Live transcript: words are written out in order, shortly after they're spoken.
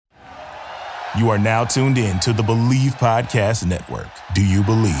You are now tuned in to the Believe Podcast Network. Do you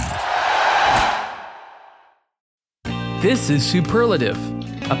believe? This is Superlative,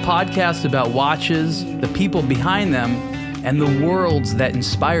 a podcast about watches, the people behind them, and the worlds that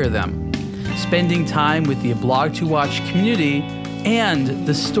inspire them. Spending time with the Blog to Watch community and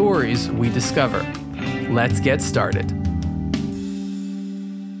the stories we discover. Let's get started.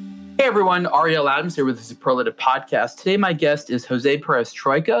 Hey everyone, Ariel Adams here with the Superlative Podcast. Today my guest is Jose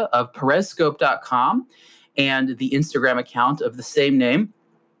Perez-Troika of PerezScope.com and the Instagram account of the same name.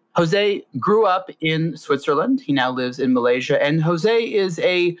 Jose grew up in Switzerland. He now lives in Malaysia. And Jose is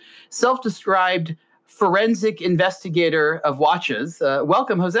a self-described forensic investigator of watches.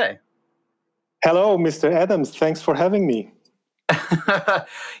 Welcome, Jose. Hello, Mr. Adams. Thanks for having me.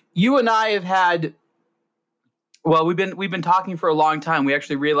 You and I have had... Well, we've been talking for a long time. We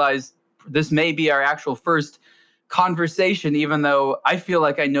actually realized this may be our actual first conversation, even though I feel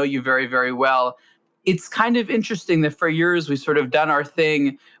like I know you very, very well. It's kind of interesting that for years we've sort of done our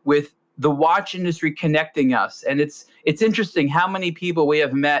thing with the watch industry connecting us. And it's interesting how many people we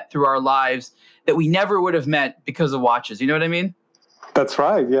have met through our lives that we never would have met because of watches. You know what I mean? That's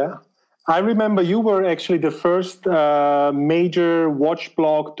right, yeah. I remember you were actually the first major watch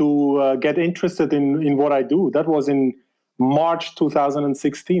blog to get interested in what I do. That was in March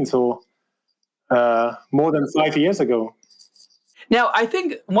 2016, so more than 5 years ago. Now, I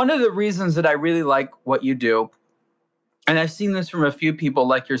think one of the reasons that I really like what you do, and I've seen this from a few people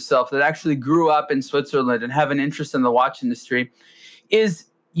like yourself that actually grew up in Switzerland and have an interest in the watch industry, is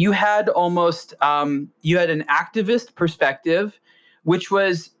you had almost, you had an activist perspective, which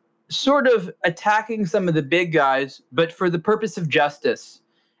was sort of attacking some of the big guys, but for the purpose of justice.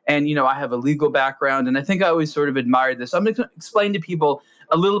 And, you know, I have a legal background, and I think I always sort of admired this. So I'm going to explain to people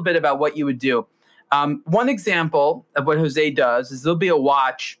a little bit about what you would do. One example of what Jose does is there'll be a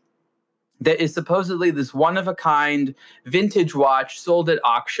watch that is supposedly this one-of-a-kind vintage watch sold at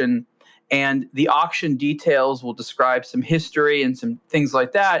auction, and the auction details will describe some history and some things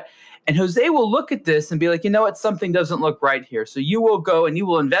like that. And Jose will look at this and be like, you know what, something doesn't look right here. So you will go and you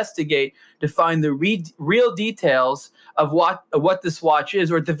will investigate to find the real details of what this watch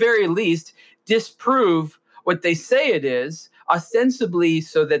is, or at the very least, disprove what they say it is, ostensibly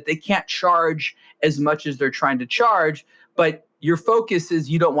so that they can't charge as much as they're trying to charge. But your focus is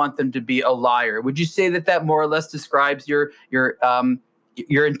you don't want them to be a liar. Would you say that more or less describes your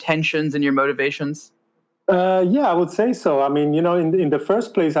intentions and your motivations? Yeah, I would say so. I mean, you know, in the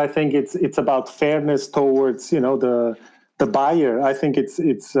first place, I think it's about fairness towards, you know, the buyer. I think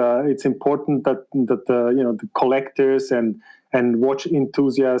it's important that the collectors and watch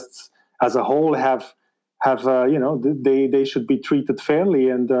enthusiasts as a whole have they should be treated fairly.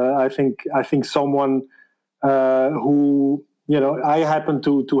 And I think someone who, you know, I happen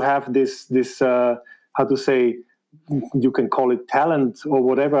to have this how to say, you can call it talent or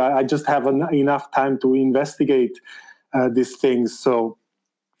whatever. I just have enough time to investigate these things. So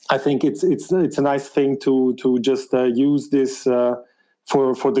I think it's a nice thing to just use this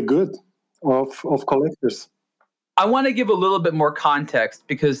for the good of collectors. I want to give a little bit more context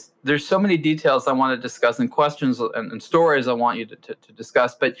because there's so many details I want to discuss and questions and stories I want you to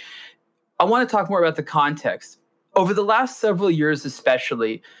discuss. But I want to talk more about the context. Over the last several years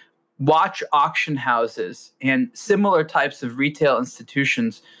especially, watch auction houses and similar types of retail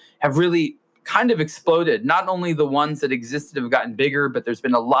institutions have really kind of exploded. Not only the ones that existed have gotten bigger, but there's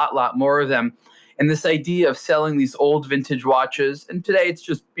been a lot more of them. And this idea of selling these old vintage watches, and today it's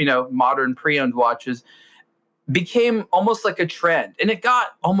just, you know, modern pre-owned watches, became almost like a trend. And it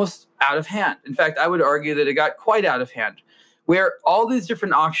got almost out of hand. In fact, I would argue that it got quite out of hand, where all these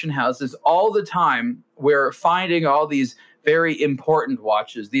different auction houses all the time were finding all these very important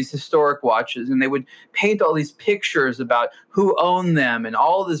watches, these historic watches, and they would paint all these pictures about who owned them and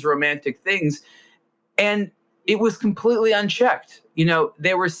all these romantic things. And it was completely unchecked. You know,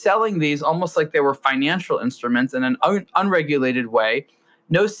 they were selling these almost like they were financial instruments in an unregulated way,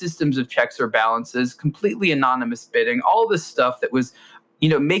 no systems of checks or balances, completely anonymous bidding, all this stuff that was, you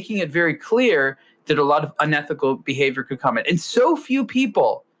know, making it very clear that a lot of unethical behavior could come in. And so few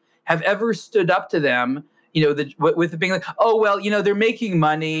people have ever stood up to them, you know, with it being like, oh, well, you know, they're making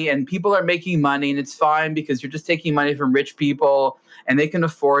money and people are making money and it's fine because you're just taking money from rich people and they can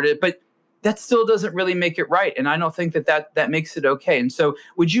afford it. But that still doesn't really make it right. And I don't think that makes it okay. And so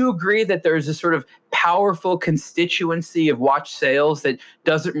would you agree that there's a sort of powerful constituency of watch sales that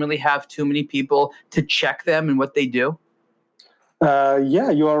doesn't really have too many people to check them and what they do? Yeah,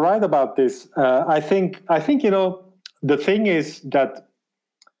 you are right about this. I think you know, the thing is that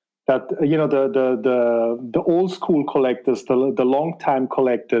you know the old school collectors, the long time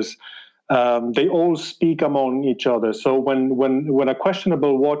collectors, they all speak among each other. So when a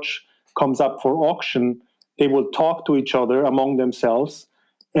questionable watch comes up for auction, they will talk to each other among themselves.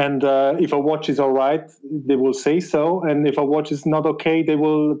 And if a watch is all right, they will say so. And if a watch is not okay, they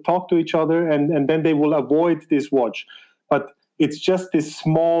will talk to each other, and then they will avoid this watch. But it's just this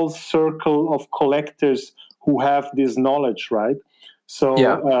small circle of collectors who have this knowledge, right? So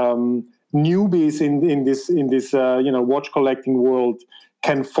newbies in this watch collecting world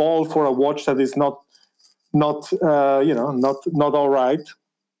can fall for a watch that is not all right.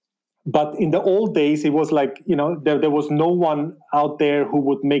 But in the old days, it was like, there was no one out there who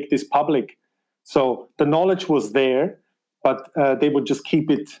would make this public. So the knowledge was there, but they would just keep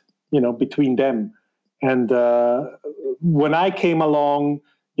it, between them. And when I came along,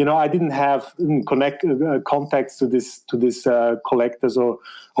 I didn't have contacts to this collectors or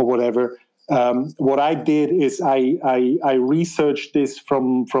whatever. What I did is I researched this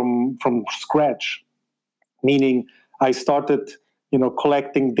from scratch, meaning I started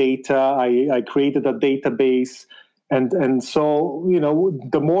collecting data. I created a database, and so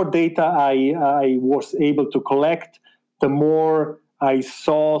the more data I was able to collect, the more I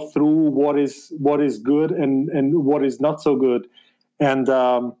saw through what is good and what is not so good, and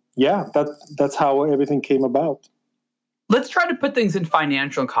that's how everything came about. Let's try to put things in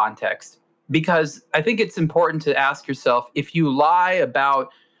financial context, because I think it's important to ask yourself, if you lie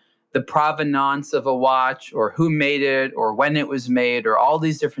about the provenance of a watch, or who made it, or when it was made, or all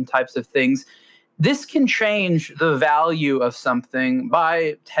these different types of things, this can change the value of something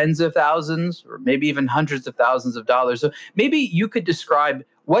by tens of thousands, or maybe even hundreds of thousands of dollars. So maybe you could describe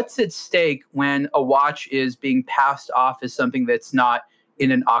what's at stake when a watch is being passed off as something that's not in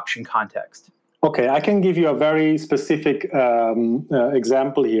an auction context. Okay, I can give you a very specific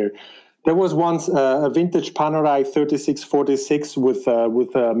example here. There was once a vintage Panerai 3646 with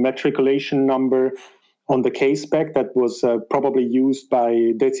a matriculation number on the case back that was probably used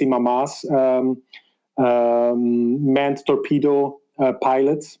by Decima Mas manned torpedo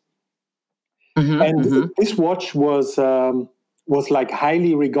pilots. This watch was like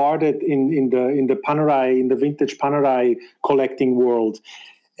highly regarded in the Panerai, in the vintage Panerai collecting world.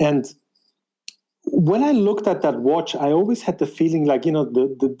 And when I looked at that watch, I always had the feeling like,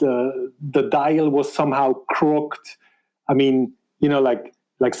 the dial was somehow crooked. I mean, like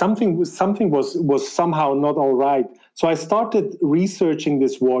something was somehow not all right. So I started researching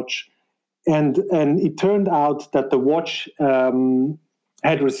this watch, and it turned out that the watch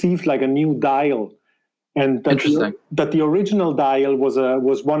had received like a new dial, and that the original dial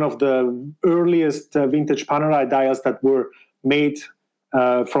was one of the earliest vintage Panerai dials that were made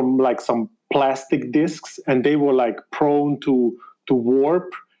from like some plastic discs, and they were like prone to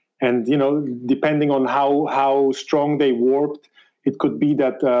warp, and depending on how strong they warped, it could be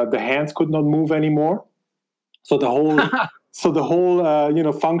that the hands could not move anymore. So the whole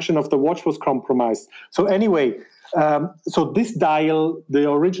function of the watch was compromised. So anyway, so this dial,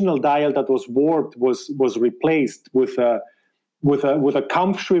 the original dial that was warped, was replaced with a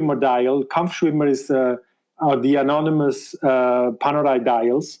Kampfschwimmer dial. Kampfschwimmer are the anonymous Panerai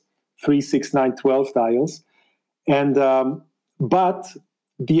dials, 3, 6, 9, 12 dials, and but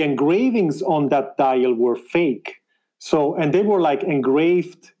the engravings on that dial were fake. So, and they were like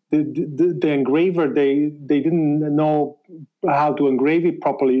engraved. The engraver, they didn't know how to engrave it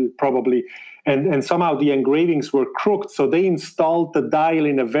properly, probably, and somehow the engravings were crooked. So they installed the dial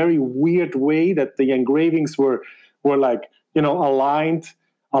in a very weird way that the engravings were like aligned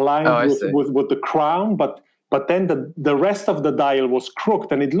with the crown, but then the rest of the dial was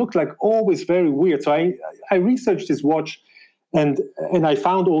crooked, and it looked like always very weird. So I researched this watch, and I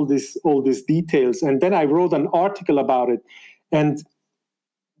found all these details, and then I wrote an article about it, and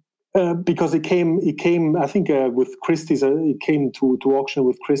because it came I think with Christie's, it came to auction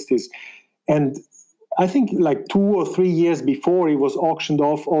with Christie's, and I think like 2 or 3 years before it was auctioned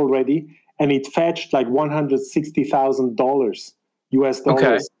off already, and it fetched like $160,000 US dollars.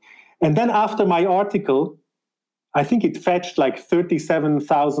 Okay. And then after my article, I think it fetched like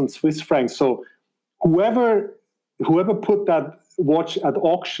 37,000 Swiss francs. So whoever put that watch at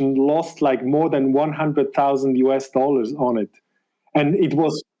auction lost like more than 100,000 US dollars on it. And it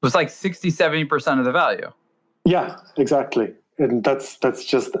was like 60-70% of the value. Yeah, exactly. And that's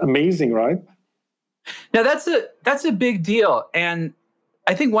just amazing, right? Now that's a big deal. And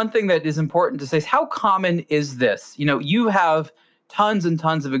I think one thing that is important to say is, how common is this? You have tons and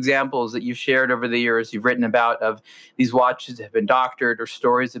tons of examples that you've shared over the years, you've written about, of these watches that have been doctored or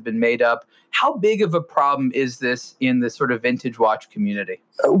stories have been made up. How big of a problem is this in the sort of vintage watch community?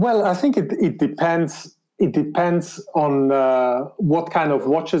 Well, I think it depends. it depends on what kind of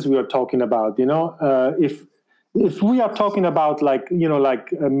watches we are talking about. If we are talking about like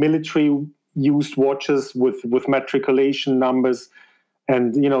military used watches with matriculation numbers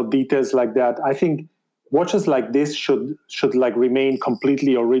and details like that, I think watches like this should like remain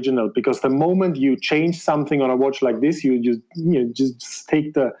completely original, because the moment you change something on a watch like this, you just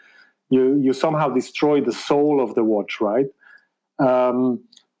take you somehow destroy the soul of the watch, right?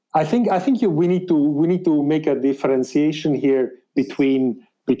 I think we need to make a differentiation here between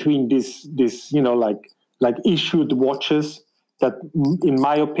this like issued watches that, in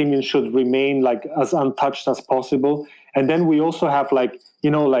my opinion, should remain like as untouched as possible. And then we also have like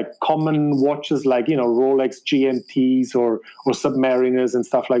common watches like Rolex GMTs or Submariners and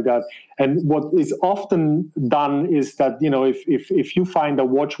stuff like that. And what is often done is that if you find a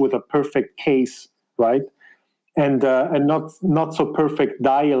watch with a perfect case, right, and not so perfect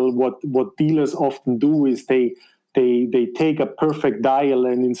dial, what dealers often do is they take a perfect dial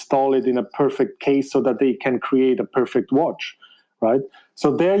and install it in a perfect case so that they can create a perfect watch, right?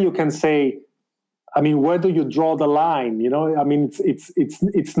 So there you can say, I mean, where do you draw the line? I mean,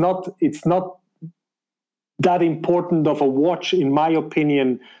 it's not that important of a watch, in my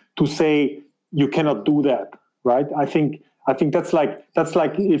opinion, to say you cannot do that, right? I think that's like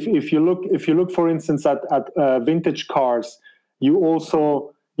if you look for instance at vintage cars, you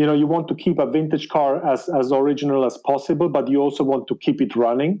also you want to keep a vintage car as original as possible, but you also want to keep it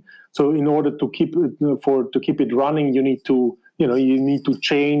running. So in order to keep it running, you need to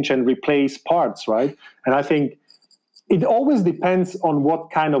change and replace parts, right? And I think it always depends on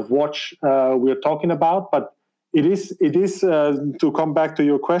what kind of watch we're talking about. But it is to come back to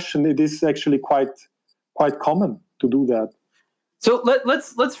your question, it is actually quite common to do that. So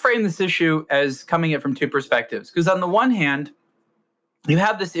let's frame this issue as coming at from two perspectives, because on the one hand, you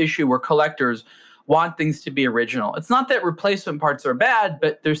have this issue where collectors want things to be original. It's not that replacement parts are bad,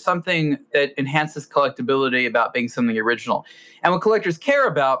 but there's something that enhances collectability about being something original. And what collectors care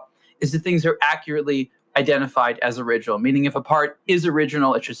about is that things are accurately identified as original, meaning if a part is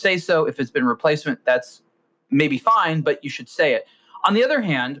original, it should say so. If it's been replacement, that's maybe fine, but you should say it. On the other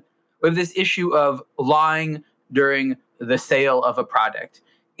hand, we have this issue of lying during the sale of a product.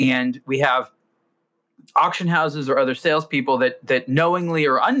 And we have auction houses or other salespeople that knowingly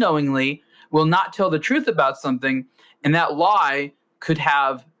or unknowingly will not tell the truth about something, and that lie could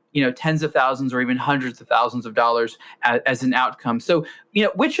have tens of thousands or even hundreds of thousands of dollars as an outcome. So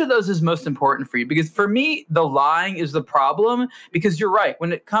which of those is most important for you? Because for me, the lying is the problem, because you're right.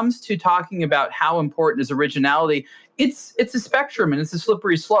 When it comes to talking about how important is originality, it's a spectrum and it's a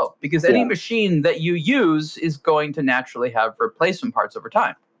slippery slope, because any machine that you use is going to naturally have replacement parts over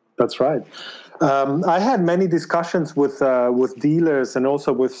time. That's right. I had many discussions with dealers and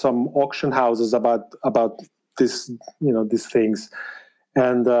also with some auction houses about this, these things.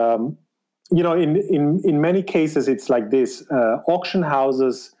 And in many cases it's like this. Auction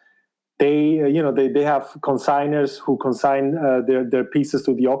houses, they have consigners who consign their pieces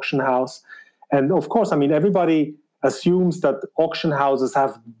to the auction house, and of course, I mean, everybody assumes that auction houses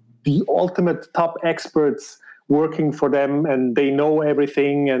have the ultimate top experts working for them and they know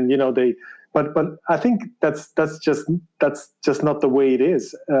everything, and but I think that's just not the way it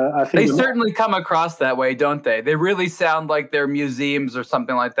is. I think they certainly come across that way, don't they? They really sound like they're museums or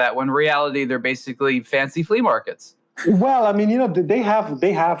something like that, when in reality they're basically fancy flea markets. Well, I mean, they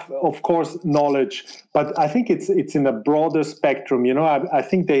have of course knowledge, but I think it's in a broader spectrum. I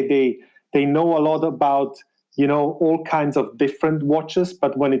think they know a lot about all kinds of different watches,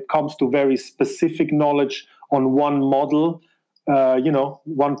 but when it comes to very specific knowledge on one model,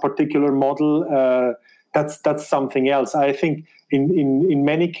 one particular model, that's something else. I think in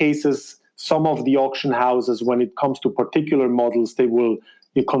many cases, some of the auction houses, when it comes to particular models, they will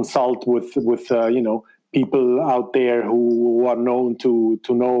consult with people out there who are known to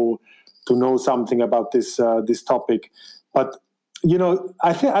know something about this topic. But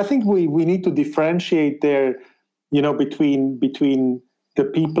I think we need to differentiate there, between the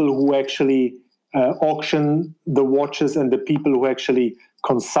people who actually auction the watches and the people who actually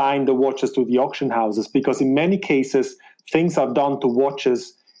consign the watches to the auction houses, because in many cases things are done to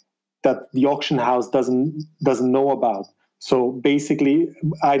watches that the auction house doesn't know about. So basically,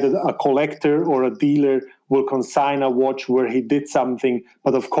 either a collector or a dealer will consign a watch where he did something,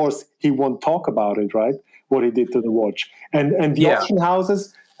 but of course he won't talk about it, right? What he did to the watch, and the auction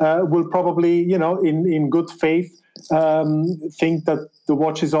houses will probably, in good faith, think that the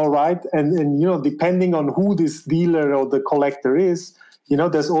watch is all right, and depending on who this dealer or the collector is,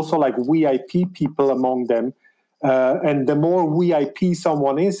 there's also like VIP people among them, and the more VIP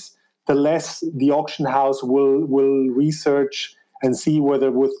someone is, the less the auction house will research and see whether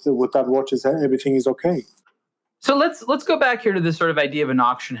with that watch everything is okay. So let's go back here to this sort of idea of an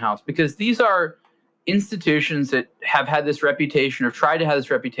auction house, because these are institutions that have had this reputation or tried to have this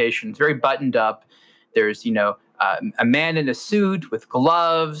reputation. It's very buttoned up. There's, a man in a suit with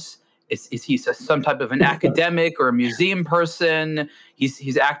gloves. Is he some type of an academic or a museum person?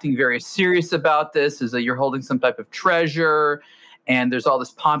 He's acting very serious about this, as that you're holding some type of treasure, and there's all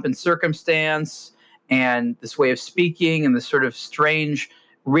this pomp and circumstance and this way of speaking and this sort of strange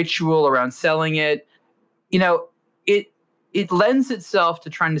ritual around selling it. It lends itself to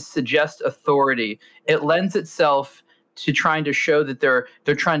trying to suggest authority. It lends itself to trying to show that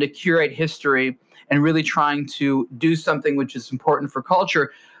they're trying to curate history and really trying to do something which is important for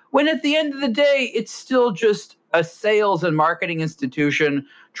culture, when at the end of the day, it's still just a sales and marketing institution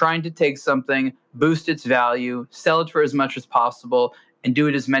trying to take something, boost its value, sell it for as much as possible, and do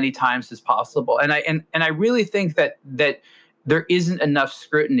it as many times as possible. And I really think that there isn't enough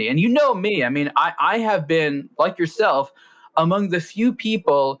scrutiny. And you know me, I mean, I have been, like yourself, among the few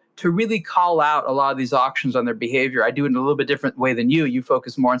people to really call out a lot of these auctions on their behavior. I do it in a little bit different way than you. You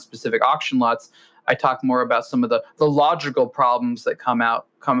focus more on specific auction lots. I talk more about some of the logical problems that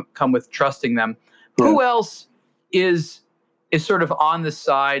come with trusting them. Yeah. Who else is sort of on the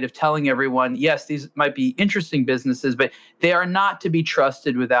side of telling everyone, yes, these might be interesting businesses, but they are not to be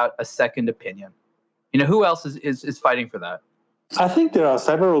trusted without a second opinion? Who else is fighting for that? I think there are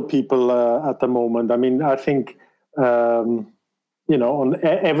several people at the moment. I mean, I think on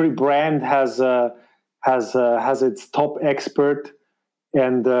every brand has its top expert,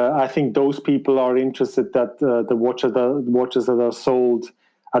 and I think those people are interested that the watches that are sold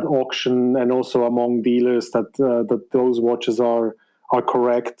at auction and also among dealers that those watches are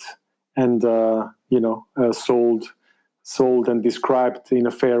correct and sold and described in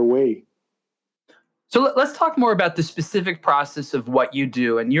a fair way. So let's talk more about the specific process of what you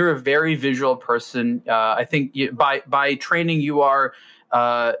do. And you're a very visual person. I think by training, you are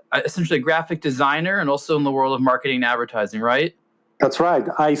essentially a graphic designer and also in the world of marketing and advertising, right? That's right.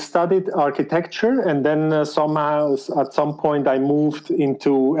 I studied architecture, and then somehow at some point I moved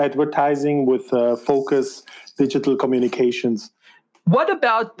into advertising with focus digital communications. What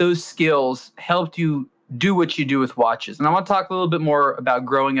about those skills helped you do what you do with watches? And I want to talk a little bit more about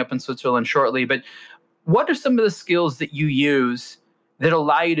growing up in Switzerland shortly, but what are some of the skills that you use that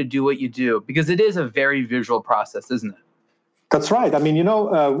allow you to do what you do? Because it is a very visual process, isn't it? That's right. I mean,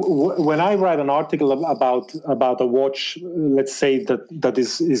 when I write an article about a watch, let's say that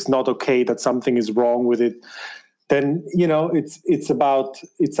is not okay, that something is wrong with it, then it's about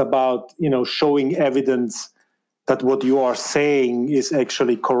showing evidence that what you are saying is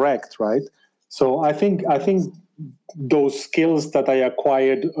actually correct, right? So I think those skills that I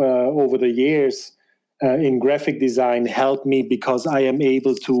acquired over the years in graphic design help me, because I am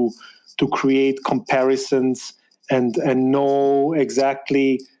able to create comparisons and know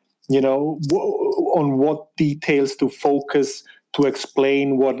exactly on what details to focus to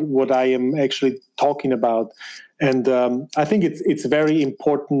explain what I am actually talking about. And I think it's very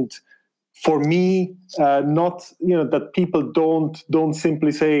important for me, not that people don't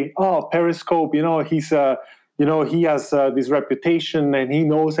simply say, "Oh, Periscope, he's he has this reputation and he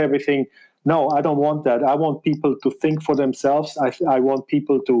knows everything." No, I don't want that. I want people to think for themselves. I want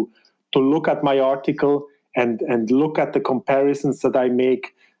people to look at my article and look at the comparisons that I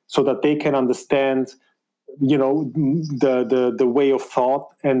make, so that they can understand, the way of thought,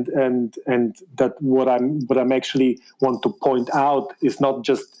 and that what I'm actually want to point out is not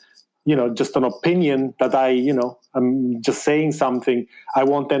just an opinion that I'm just saying something. I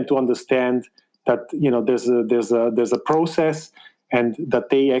want them to understand that there's a process, and that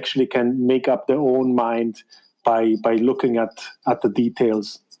they actually can make up their own mind by looking at the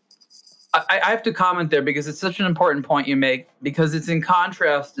details. I have to comment there, because it's such an important point you make, because it's in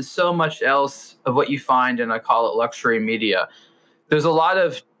contrast to so much else of what you find in, I call it, luxury media. There's a lot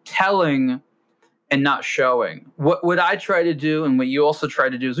of telling and not showing. What I try to do, and what you also try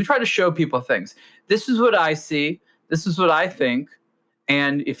to do, is we try to show people things. This is what I see. This is what I think.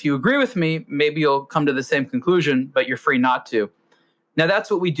 And if you agree with me, maybe you'll come to the same conclusion, but you're free not to. Now,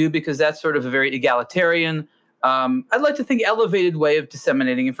 that's what we do, because that's sort of a very egalitarian, I'd like to think, elevated way of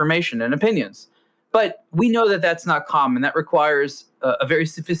disseminating information and opinions. But we know that that's not common. That requires a very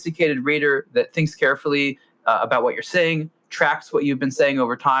sophisticated reader that thinks carefully about what you're saying, tracks what you've been saying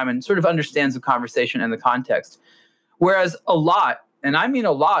over time, and sort of understands the conversation and the context. Whereas a lot, and I mean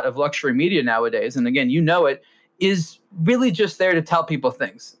a lot, of luxury media nowadays, and again, it, is really just there to tell people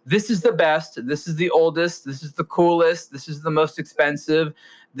things. This is the best. This is the oldest. This is the coolest. This is the most expensive.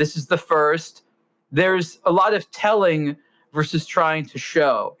 This is the first. There's a lot of telling versus trying to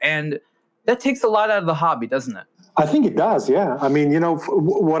show. And that takes a lot out of the hobby, doesn't it? I think it does, yeah. I mean,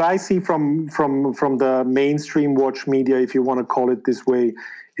 what I see from the mainstream watch media, if you want to call it this way,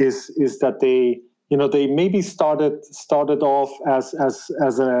 is that they maybe started off as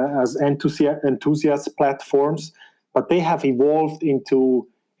enthusiast platforms, but they have evolved into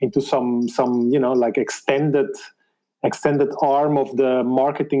some like extended arm of the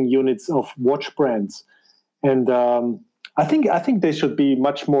marketing units of watch brands. And I think they should be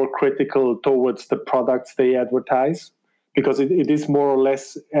much more critical towards the products they advertise, because it is more or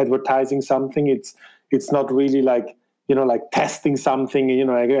less advertising something. It's not really like testing something,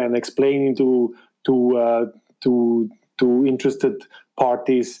 and explaining to interested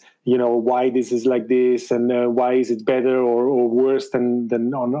parties, why this is like this and why is it better or worse than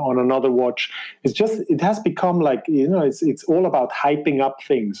on another watch. It has become like, it's all about hyping up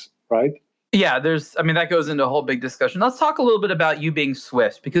things, right? Yeah, that goes into a whole big discussion. Let's talk a little bit about you being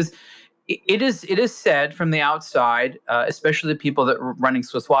Swiss, because it is said from the outside, especially the people that are running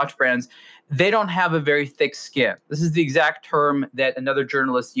Swiss watch brands, they don't have a very thick skin. This is the exact term that another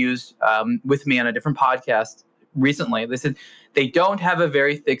journalist used with me on a different podcast recently. They said they don't have a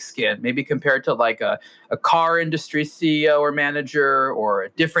very thick skin, maybe compared to like a car industry CEO or manager or a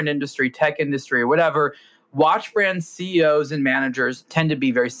different industry, tech industry or whatever. Watch brand CEOs and managers tend to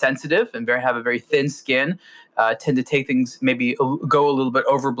be very sensitive and have a very thin skin, tend to take things maybe go a little bit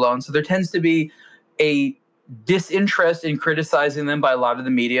overblown. So there tends to be a disinterest in criticizing them by a lot of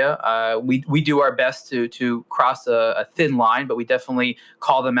the media. We do our best to cross a thin line, but we definitely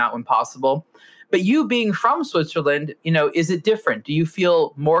call them out when possible. But you being from Switzerland, is it different? Do you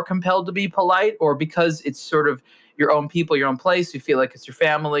feel more compelled to be polite, or because it's sort of your own people, your own place, you feel like it's your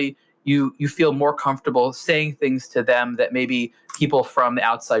family, you feel more comfortable saying things to them that maybe people from the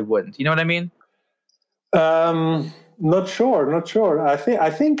outside wouldn't? You know what I mean? Not sure. I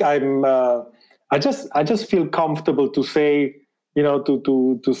think I'm. I just feel comfortable to say,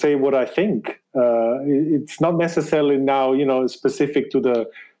 to say what I think. It's not necessarily now, specific to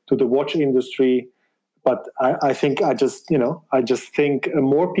the watch industry, but I think I just think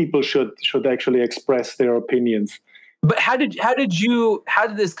more people should actually express their opinions. But how did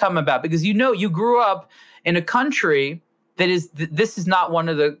this come about? Because you grew up in a country that this is not one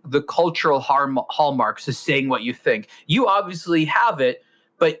of the cultural hallmarks of saying what you think. You obviously have it,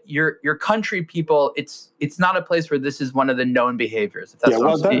 but your country people, it's not a place where this is one of the known behaviors.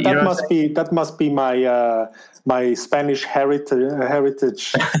 That must be my Spanish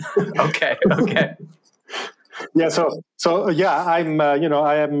heritage. Okay. Yeah, so yeah, I'm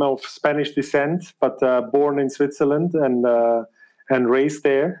I am of Spanish descent, but born in Switzerland and raised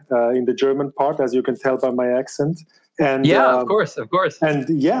there in the German part, as you can tell by my accent. And yeah, of course. And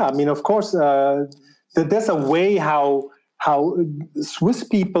yeah, of course, there's a way how Swiss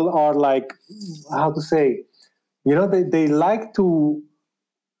people are like, how to say, they like to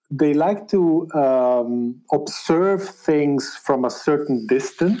observe things from a certain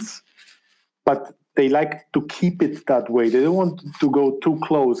distance, but they like to keep it that way. They don't want to go too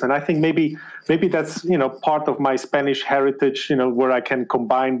close. And I think maybe that's, part of my Spanish heritage, where I can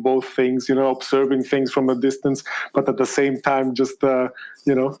combine both things, observing things from a distance, but at the same time, just,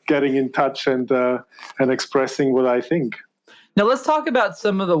 getting in touch and expressing what I think. Now, let's talk about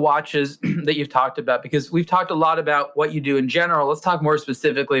some of the watches that you've talked about, because we've talked a lot about what you do in general. Let's talk more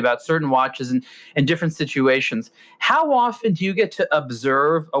specifically about certain watches and different situations. How often do you get to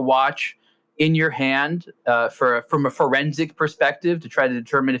observe a watch in your hand from a forensic perspective to try to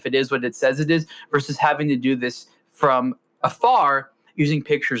determine if it is what it says it is, versus having to do this from afar using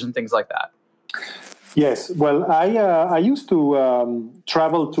pictures and things like that? Yes, well, I used to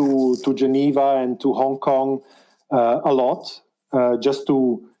travel to Geneva and to Hong Kong a lot, just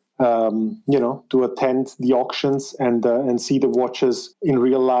to to attend the auctions and see the watches in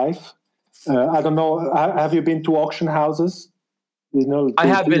real life. I don't know. Have you been to auction houses? I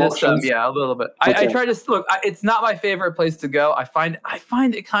have been to some, yeah, a little bit. Okay. I try to look. It's not my favorite place to go. I find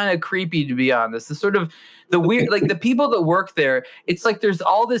it kind of creepy, to be honest. The sort of the weird, like the people that work there. It's like there's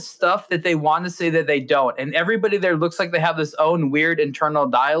all this stuff that they want to say that they don't, and everybody there looks like they have this own weird internal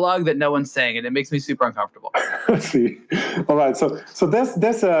dialogue that no one's saying, and it makes me super uncomfortable. See, all right. So there's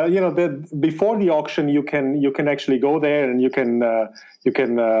before the auction, you can actually go there and you can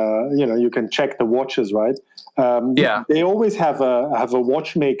check the watches, right? Yeah. They always have a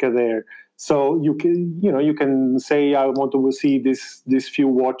watchmaker there, so you can say, I want to see these few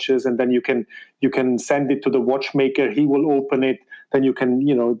watches, and then you can send it to the watchmaker. He will open it. Then you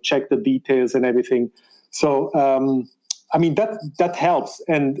can check the details and everything. So I mean, that helps,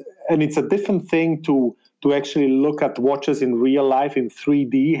 and it's a different thing to actually look at watches in real life in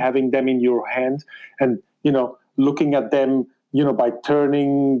 3D, having them in your hand, and looking at them, by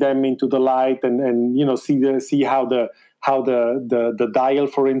turning them into the light, and see how the dial,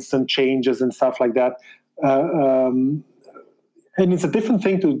 for instance, changes and stuff like that. And it's a different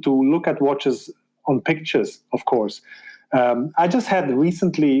thing to look at watches on pictures, of course. I just had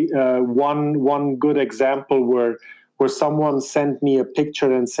recently one good example where someone sent me a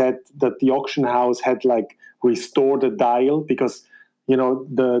picture and said that the auction house had like restored the dial because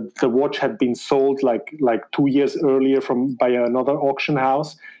the watch had been sold like 2 years earlier by another auction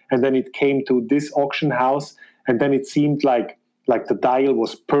house, and then it came to this auction house, and then it seemed like the dial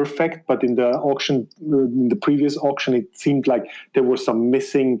was perfect, but in the previous auction, it seemed like there was some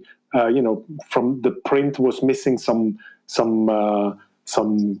missing. From the print was missing some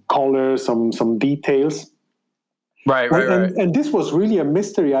color, some details. Right. And this was really a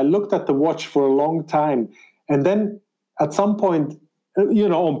mystery. I looked at the watch for a long time, and then at some point,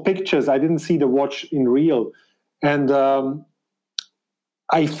 on pictures, I didn't see the watch in real, and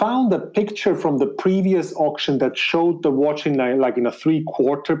I found a picture from the previous auction that showed the watch in a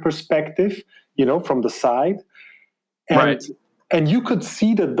 3/4 perspective, from the side, and you could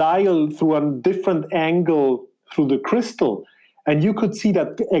see the dial through a different angle through the crystal, and you could see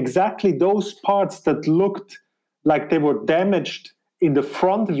that exactly those parts that looked like they were damaged in the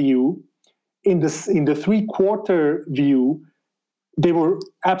front view, in the 3/4 view, they were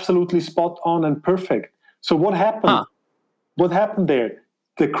absolutely spot on and perfect. So what happened? What happened there?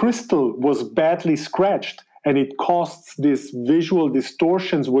 The crystal was badly scratched, and it caused these visual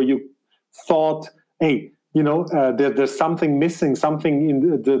distortions where you thought, hey, there's something missing, something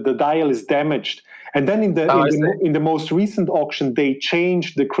in the dial is damaged. And then in the most recent auction, they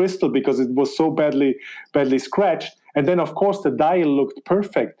changed the crystal because it was so badly scratched. And then, of course, the dial looked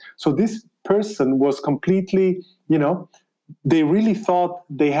perfect. So this person was completely, they really thought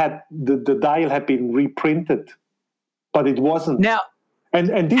they had the dial had been reprinted, but it wasn't. Now,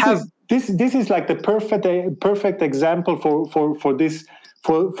 and this is like the perfect example for this.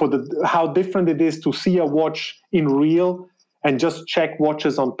 For how different it is to see a watch in real and just check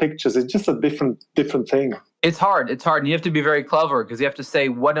watches on pictures. It's just a different thing. It's hard, and you have to be very clever because you have to say,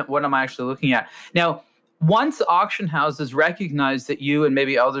 what am I actually looking at? Now, once auction houses recognized that you and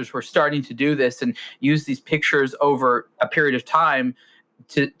maybe others were starting to do this and use these pictures over a period of time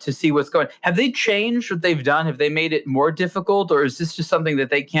to see what's going on, have they changed what they've done? Have they made it more difficult, or is this just something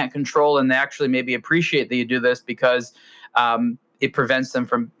that they can't control and they actually maybe appreciate that you do this because it prevents them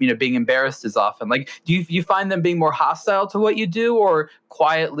from being embarrassed as often? Like, do you find them being more hostile to what you do, or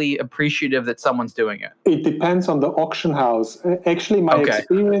quietly appreciative that someone's doing it? It depends on the auction house. Actually, my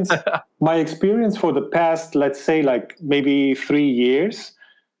experience for the past, let's say, like maybe 3 years,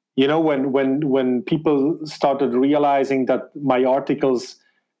 when people started realizing that my articles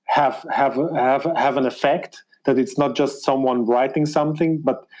have an effect, that it's not just someone writing something,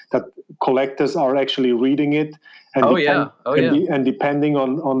 but that collectors are actually reading it. And and depending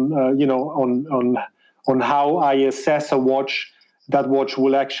on how I assess a watch, that watch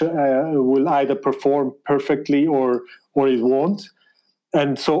will actually will either perform perfectly or it won't.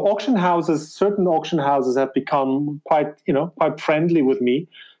 And so certain auction houses have become quite friendly with me.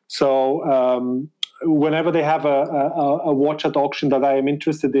 So whenever they have a watch at auction that I am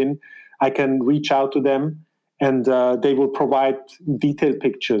interested in, I can reach out to them, and they will provide detailed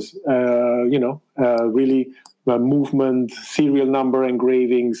pictures, really movement, serial number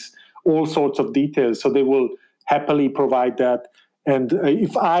engravings, all sorts of details. So they will happily provide that. And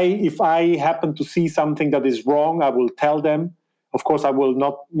if I happen to see something that is wrong, I will tell them. Of course, I will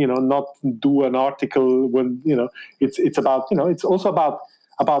not do an article when it's about it's also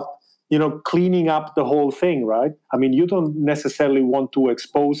about cleaning up the whole thing, right? I mean, you don't necessarily want to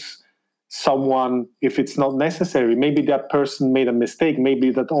expose someone if it's not necessary. Maybe that person made a mistake. Maybe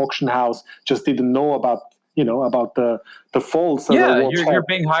that auction house just didn't know about the faults. You're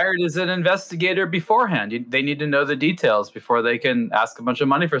being hired as an investigator beforehand. They need to know the details before they can ask a bunch of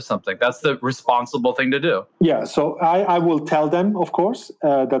money for something. That's the responsible thing to do. Yeah, so I will tell them, of course,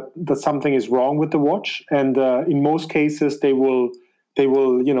 that something is wrong with the watch, and in most cases they will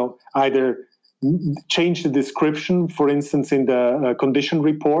either change the description, for instance, in the condition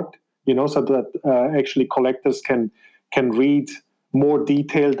report, so that actually collectors can read a more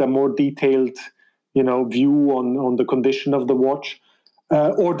detailed view on the condition of the watch,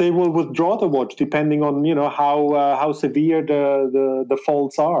 or they will withdraw the watch depending on how severe the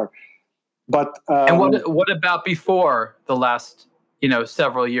faults are. But and what about before the last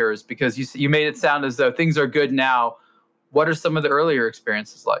several years? Because you made it sound as though things are good now. what are some of the earlier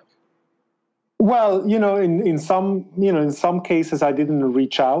experiences like? Well, in some cases I didn't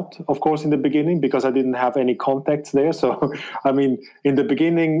reach out, of course, in the beginning because I didn't have any contacts there. So, I mean, in the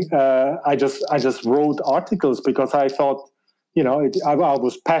beginning, I just wrote articles because I thought, I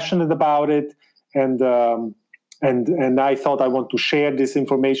was passionate about it, and I thought I want to share this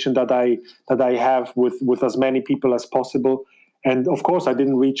information that I have with as many people as possible. And of course, I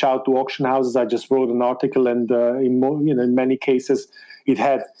didn't reach out to auction houses. I just wrote an article, and in many cases, it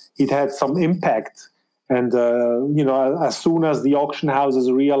had some impact. And as soon as the auction houses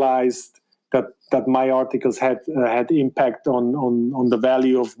realized that my articles had impact on the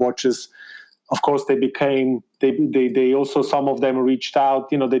value of watches, of course they also, some of them reached out.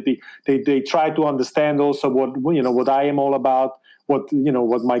 They try to understand also what I am all about, what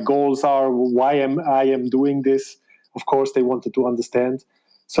my goals are, why I am doing this. Of course, they wanted to understand.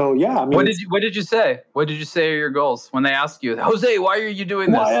 So yeah, I mean, what did you say? What did you say are your goals when they ask you, Jose? Why are you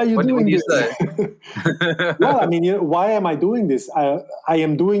doing this? Why are you doing this? What do you say? Well, I mean, why am I doing this? I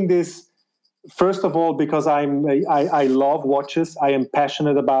am doing this first of all because I love watches. I am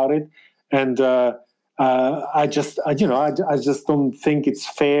passionate about it, and I just don't think it's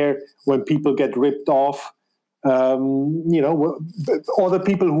fair when people get ripped off. Other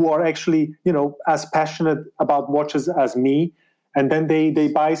people who are actually as passionate about watches as me, and then they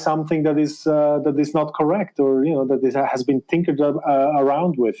buy something that is not correct, or that has been tinkered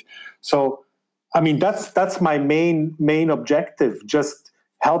around with. So, I mean, that's my main objective. Just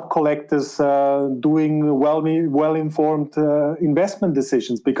help collectors doing well-informed investment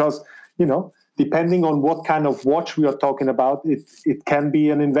decisions, because depending on what kind of watch we are talking about, it can be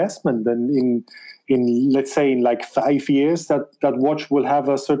an investment. And in let's say in like 5 years, that watch will have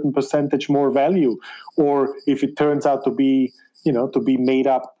a certain percentage more value, or if it turns out to be made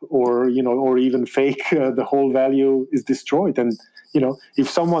up, or even fake, the whole value is destroyed. And if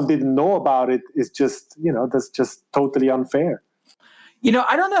someone didn't know about it, it's just that's just totally unfair.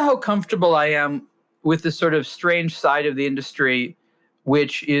 I don't know how comfortable I am with this sort of strange side of the industry,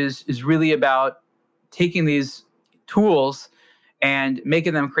 which is really about taking these tools and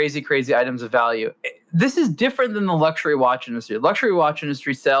making them crazy items of value. This is different than the luxury watch industry. The luxury watch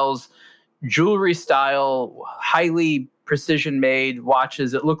industry sells jewelry style, highly precision made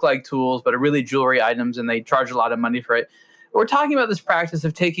watches that look like tools, but are really jewelry items, and they charge a lot of money for it. We're talking about this practice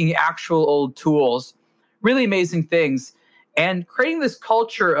of taking actual old tools, really amazing things, and creating this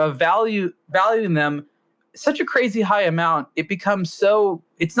culture of valuing them such a crazy high amount. It becomes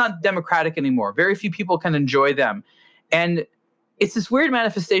it's not democratic anymore. Very few people can enjoy them. And it's this weird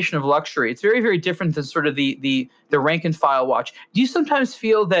manifestation of luxury. It's very, very different than sort of the rank and file watch. Do you sometimes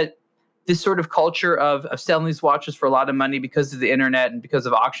feel that this sort of culture of selling these watches for a lot of money because of the internet and because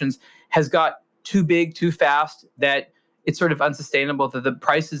of auctions has got too big, too fast, that it's sort of unsustainable, that the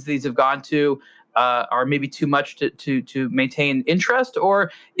prices these have gone to are maybe too much to maintain interest?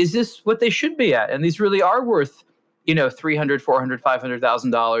 Or is this what they should be at? And these really are worth, $300,000, $400,000,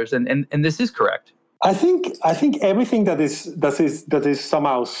 $500,000, and this is correct. I think everything that is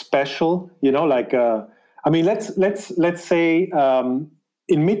somehow special, let's say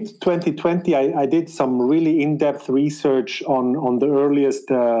in mid 2020, I did some really in-depth research on the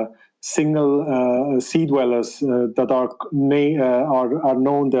earliest single sea dwellers that are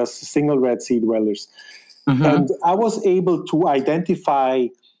known as single red sea dwellers, and I was able to identify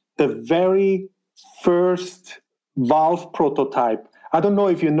the very first valve prototype. I don't know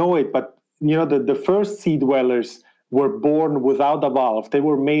if you know it, but the first sea dwellers were born without a valve. They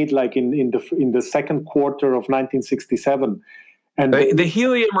were made like in the second quarter of 1967. And the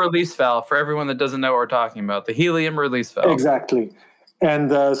helium release valve, for everyone that doesn't know what we're talking about, the helium release valve. Exactly.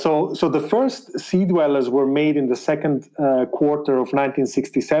 And so the first sea dwellers were made in the second quarter of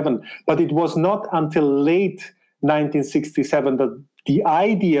 1967, but it was not until late 1967 that the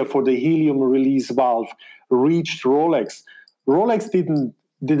idea for the helium release valve reached Rolex. Rolex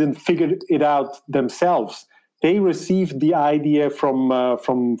didn't figure it out themselves. They received the idea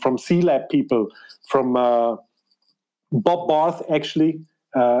from C-Lab people, from Bob Barth, actually,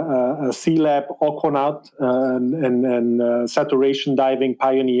 a C-Lab aquanaut and saturation diving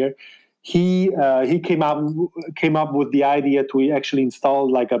pioneer. He came up with the idea to actually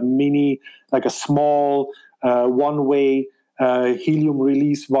install like a small one-way helium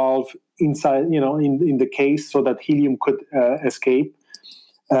release valve inside, in the case, so that helium could escape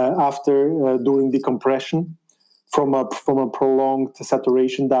after during decompression from a prolonged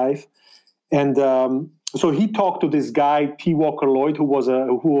saturation dive. And so he talked to this guy T. Walker Lloyd, who was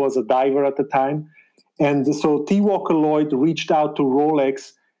a diver at the time. And so T. Walker Lloyd reached out to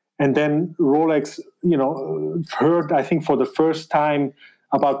Rolex And then Rolex, heard, I think, for the first time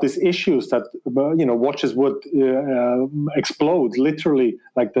about these issues that, watches would explode, literally,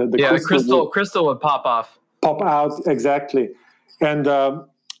 like the crystal would pop out, exactly. And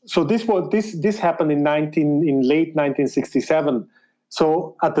so this happened in late 1967.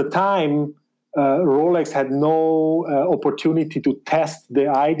 So at the time, Rolex had no opportunity to test the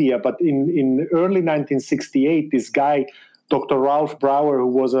idea, but in early 1968, this guy, Dr. Ralph Brauer, who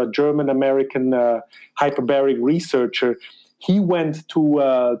was a German-American hyperbaric researcher, he went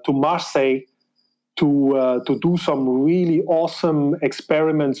to Marseille to do some really awesome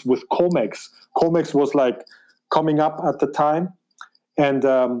experiments with Comex. Comex was like coming up at the time, and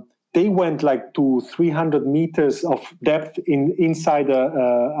they went like to 300 meters of depth inside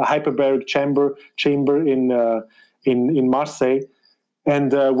a hyperbaric chamber in Marseille.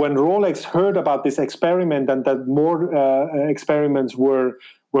 And when Rolex heard about this experiment and that more experiments were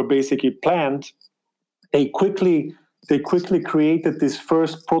basically planned, they quickly created this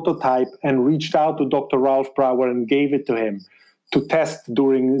first prototype and reached out to Dr. Ralph Brauer and gave it to him to test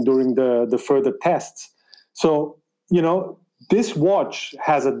during the further tests. So, this watch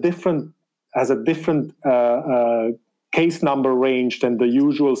has a different case number range than the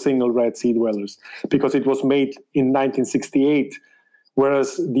usual single red sea dwellers, because it was made in 1968,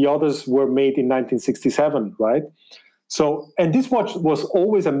 whereas the others were made in 1967, right? So, and this watch was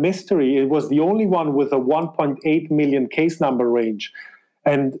always a mystery. It was the only one with a 1.8 million case number range.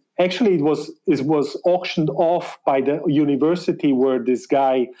 And actually it was auctioned off by the university where this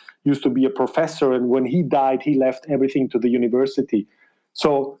guy used to be a professor. And when he died, he left everything to the university.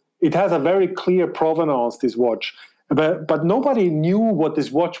 So it has a very clear provenance, this watch. But nobody knew what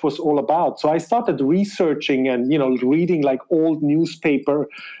this watch was all about. So I started researching and, reading like old newspaper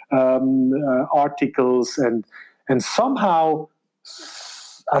articles. And somehow,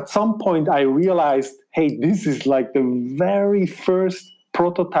 at some point, I realized, hey, this is like the very first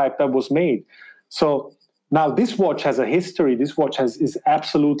prototype that was made. So now this watch has a history. This watch is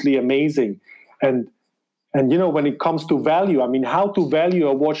absolutely amazing. And when it comes to value, how to value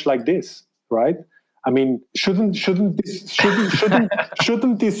a watch like this, right? Shouldn't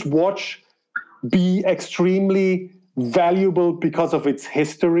this watch be extremely valuable because of its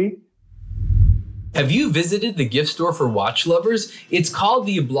history? Have you visited the gift store for watch lovers? It's called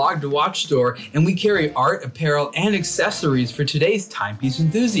the Blog to Watch store, and we carry art, apparel, and accessories for today's timepiece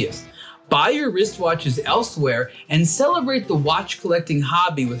enthusiasts. Buy your wristwatches elsewhere and celebrate the watch collecting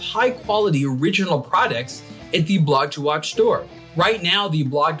hobby with high-quality original products at the Blog to Watch store. Right now, the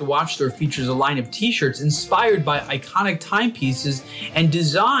Blog to Watch store features a line of t-shirts inspired by iconic timepieces and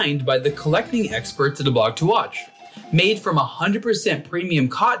designed by the collecting experts at the Blog to Watch. Made from 100% premium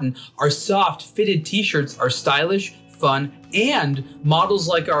cotton, our soft, fitted t-shirts are stylish, fun, and models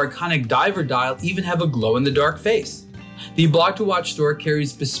like our iconic diver dial even have a glow-in-the-dark face. The Blog to Watch store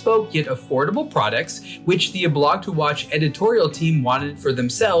carries bespoke yet affordable products, which the Blog to Watch editorial team wanted for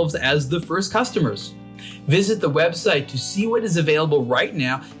themselves as the first customers. Visit the website to see what is available right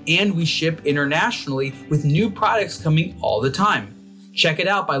now, and we ship internationally with new products coming all the time. Check it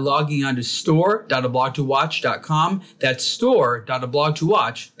out by logging on to store.ablogtowatch.com. That's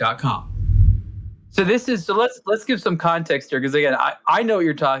store.ablogtowatch.com. So let's give some context here, because again, I know what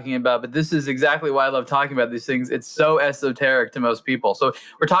you're talking about, but this is exactly why I love talking about these things. It's so esoteric to most people. So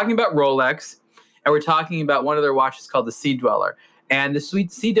we're talking about Rolex, and we're talking about one of their watches called the Sea Dweller. And the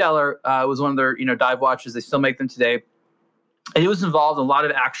Sea Dweller was one of their dive watches. They still make them today. And it was involved in a lot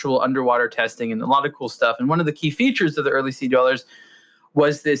of actual underwater testing and a lot of cool stuff. And one of the key features of the early Sea Dwellers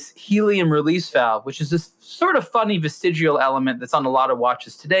was this helium release valve, which is this sort of funny vestigial element that's on a lot of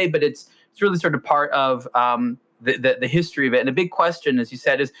watches today, but it's really sort of part of the history of it. And a big question, as you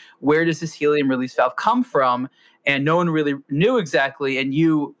said, is where does this helium release valve come from? And no one really knew exactly, and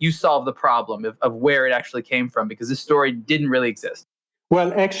you solved the problem of where it actually came from, because this story didn't really exist.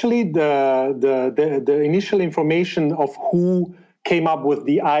 Well, actually, the initial information of who came up with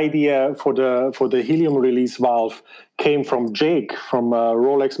the idea for the helium release valve came from Jake from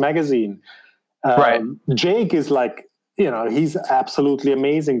Rolex magazine. Right. Jake is like, he's absolutely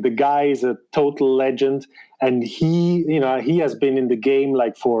amazing. The guy is a total legend, and he has been in the game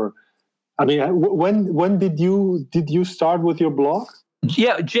like for. When did you start with your blog?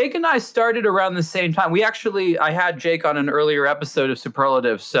 Yeah, Jake and I started around the same time. I had Jake on an earlier episode of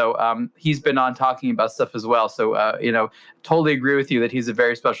Superlative, so he's been on talking about stuff as well. So, totally agree with you that he's a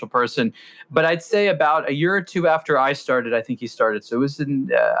very special person. But I'd say about a year or two after I started, I think he started. So it was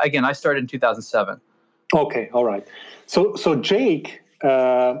I started in 2007. Okay, all right. So Jake,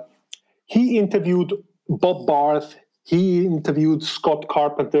 he interviewed Bob Barth He interviewed Scott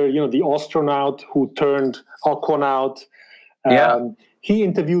Carpenter, the astronaut who turned Aquanaut. He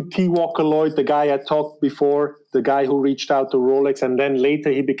interviewed T. Walker Lloyd, the guy I talked before, the guy who reached out to Rolex, and then later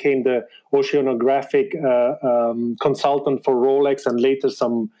he became the oceanographic consultant for Rolex, and later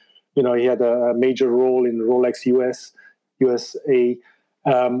he had a major role in Rolex USA.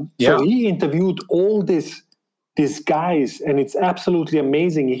 So he interviewed all these guys, and it's absolutely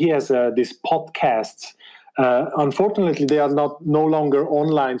amazing. He has these podcasts. Unfortunately, they are no longer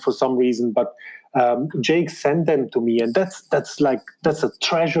online for some reason, but Jake sent them to me, and that's a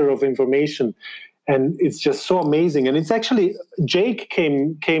treasure of information, and it's just so amazing. And it's actually Jake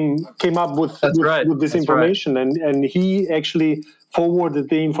came up with this information, and he actually forwarded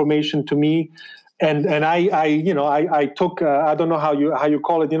the information to me, and I took I don't know how you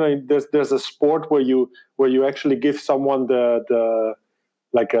call it. There's a sport where you actually give someone the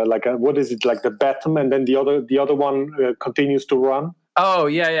like a what is it, like the baton, and then the other one continues to run. Oh,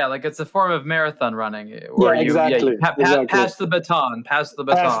 yeah. Like it's a form of marathon running. Where exactly. Pass the baton. Pass the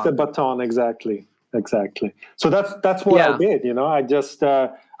baton, exactly. So that's what I did, I just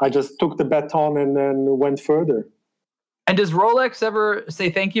took the baton and then went further. And does Rolex ever say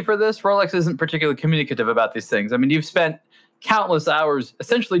thank you for this? Rolex isn't particularly communicative about these things. I mean, you've spent countless hours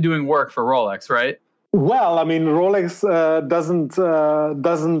essentially doing work for Rolex, right? Well, I mean, Rolex doesn't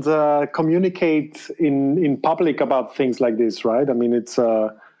communicate in public about things like this, right? I mean, it's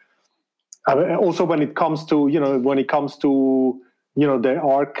also when it comes to their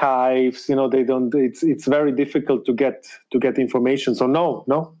archives, they don't. It's very difficult to get information. So no.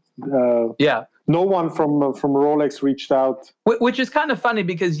 No one from Rolex reached out. Which is kind of funny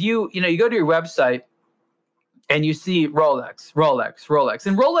because you go to your website and you see Rolex,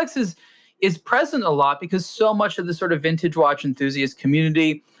 and Rolex is present a lot because so much of the sort of vintage watch enthusiast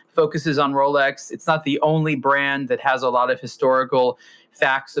community focuses on Rolex. It's not the only brand that has a lot of historical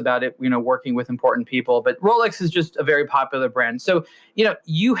facts about it, working with important people, but Rolex is just a very popular brand. So,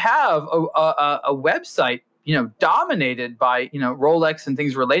 you have a website, dominated by, Rolex and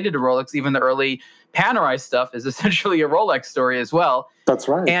things related to Rolex. Even the early Panerai stuff is essentially a Rolex story as well. That's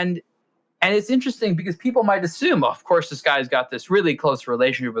right. And it's interesting because people might assume, of course, this guy's got this really close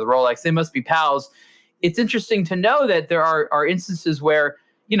relationship with Rolex. They must be pals. It's interesting to know that there are instances where,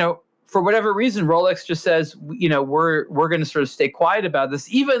 for whatever reason, Rolex just says, we're going to sort of stay quiet about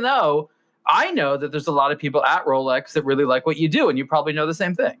this, even though I know that there's a lot of people at Rolex that really like what you do, and you probably know the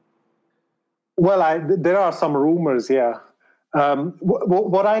same thing. Well, there are some rumors, yeah.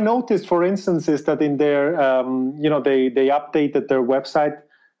 What I noticed, for instance, is that in their, they updated their website.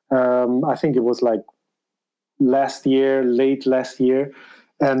 I think it was like late last year.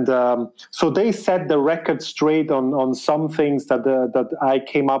 And so they set the record straight on some things that I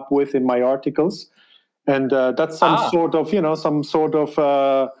came up with in my articles. And that's some sort of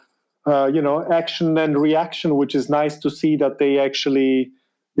action and reaction, which is nice to see that they actually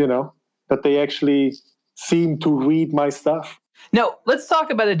seem to read my stuff. Now, let's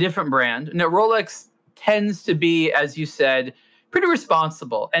talk about a different brand. Now, Rolex tends to be, as you said, pretty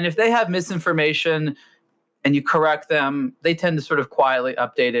responsible. And if they have misinformation and you correct them, they tend to sort of quietly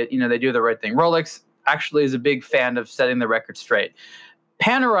update it. They do the right thing. Rolex actually is a big fan of setting the record straight.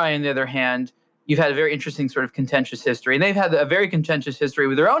 Panerai, on the other hand, you've had a very interesting sort of contentious history. And they've had a very contentious history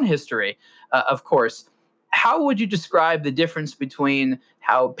with their own history, of course. How would you describe the difference between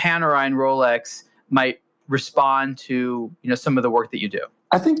how Panerai and Rolex might respond to, some of the work that you do?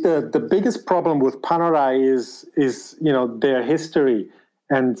 I think the biggest problem with Panerai is their history,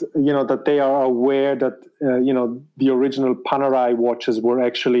 and that they are aware that the original Panerai watches were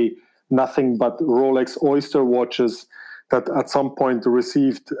actually nothing but Rolex Oyster watches that at some point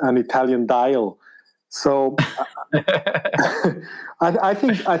received an Italian dial. So I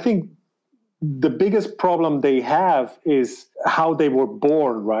think the biggest problem they have is how they were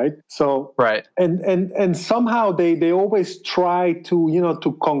born, right? So right, and somehow they always try to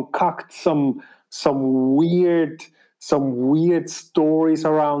concoct some weird stories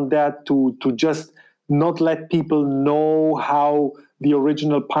around that to just not let people know how the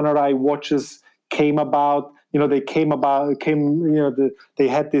original Panerai watches came about. They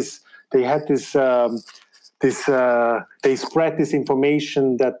spread this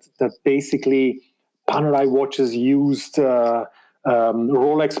information that basically Panerai watches used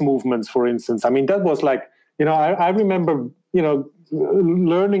Rolex movements, for instance. I mean, that was like, I remember,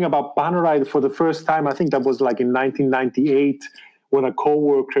 learning about Panerai for the first time. I think that was like in 1998 when a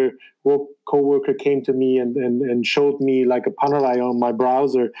coworker came to me and showed me like a Panerai on my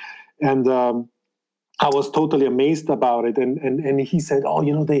browser. And I was totally amazed about it. And he said,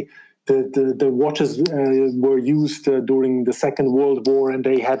 the watches were used during the Second World War, and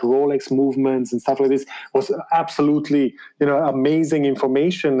they had Rolex movements and stuff like this, was absolutely, amazing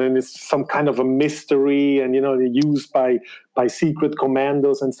information, and it's some kind of a mystery, and used by secret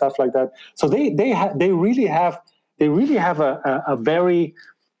commandos and stuff like that. So they really have a very,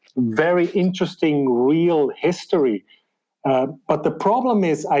 very interesting real history. But the problem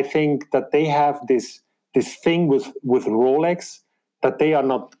is, I think that they have this thing with Rolex, that they are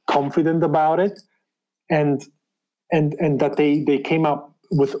not confident about it, and that they came up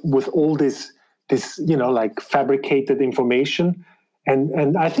with all this like fabricated information,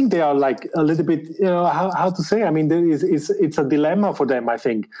 and I think they are like a little bit, how to say, I mean, it's a dilemma for them. I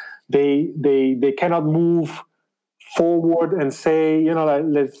think they cannot move forward and say, like,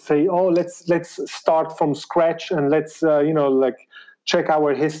 let's say, let's start from scratch, and let's like check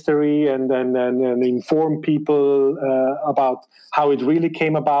our history and inform people about how it really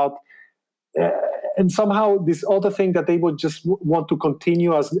came about. And somehow this other thing that they would just want to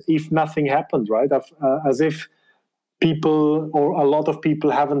continue as if nothing happened, right? As if people, or a lot of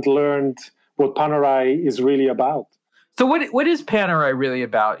people, haven't learned what Panerai is really about. So what is Panerai really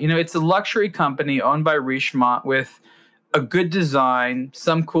about? It's a luxury company owned by Richemont with a good design,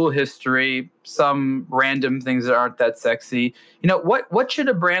 some cool history, some random things that aren't that sexy. What should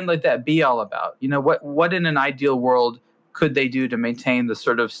a brand like that be all about? What in an ideal world could they do to maintain the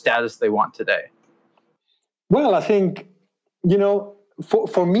sort of status they want today? Well, I think,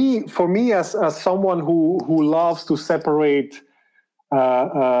 for me as someone who loves to separate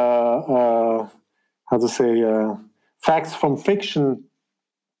facts from fiction,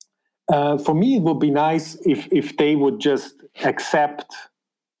 for me, it would be nice if they would just accept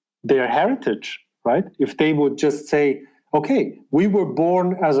their heritage, right? If they would just say, okay, we were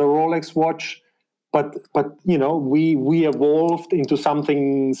born as a Rolex watch, but we evolved into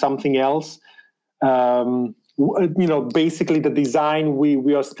something else. Basically the design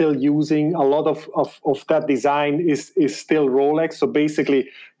we are still using, a lot of that design is still Rolex. So basically,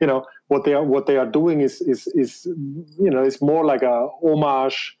 what they are doing is it's more like a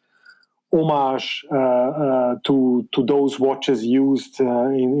homage to those watches used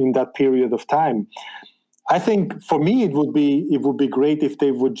in that period of time. I think for me it would be great if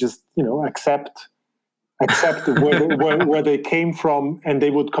they would just accept where they came from, and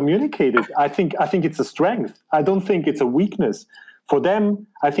they would communicate it. I think it's a strength. I don't think it's a weakness. For them,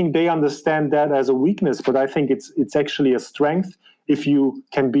 I think they understand that as a weakness, but I think it's actually a strength if you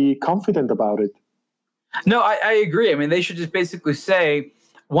can be confident about it. No, I agree. I mean, they should just basically say,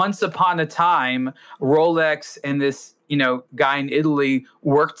 once upon a time, Rolex and this, guy in Italy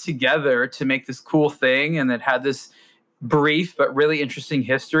worked together to make this cool thing, and it had this brief but really interesting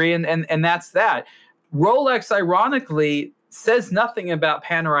history, and that's that. Rolex, ironically, says nothing about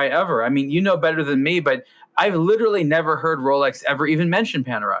Panerai ever. I mean, you know better than me, but I've literally never heard Rolex ever even mention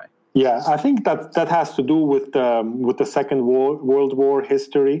Panerai. Yeah, I think that has to do with the Second World War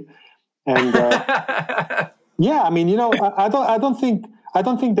history, and yeah, I mean, I don't think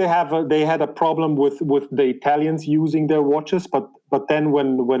they had a problem with the Italians using their watches, but then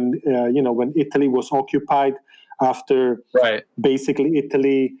when Italy was occupied, after basically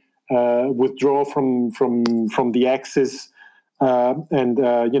Italy withdraw from the Axis and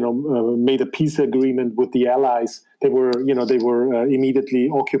made a peace agreement with the Allies, they were immediately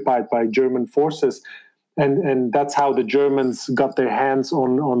occupied by German forces. And that's how the Germans got their hands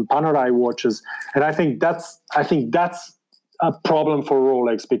on Panerai watches. And I think that's a problem for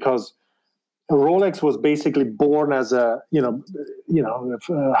Rolex, because Rolex was basically born as a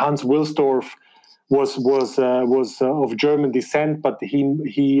Hans Wilsdorf was of German descent, but he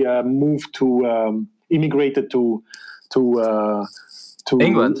moved immigrated to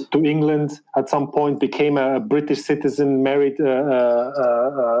England at some point, became a British citizen, married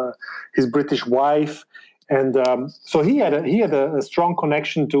his British wife, and so he had a strong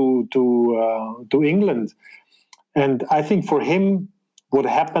connection to England. And I think for him, what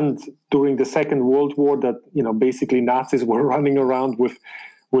happened during the Second World War, that basically Nazis were running around with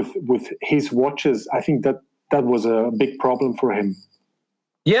his watches, I think that was a big problem for him.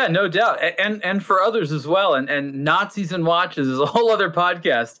 Yeah, no doubt, and for others as well. And Nazis and watches is a whole other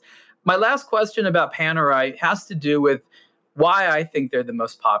podcast. My last question about Panerai has to do with why I think they're the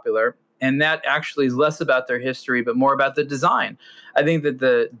most popular. And that actually is less about their history, but more about the design. I think that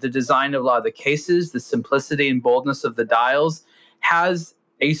the design of a lot of the cases, the simplicity and boldness of the dials, has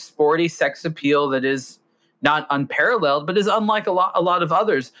a sporty sex appeal that is not unparalleled, but is unlike a lot of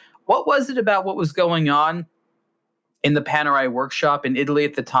others. What was it about what was going on in the Panerai workshop in Italy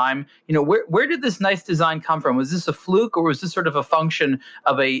at the time. Where did this nice design come from? Was this a fluke, or was this sort of a function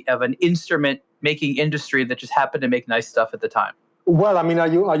of an instrument making industry that just happened to make nice stuff at the time? Well, I mean, are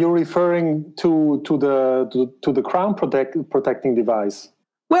you referring to the crown protecting device?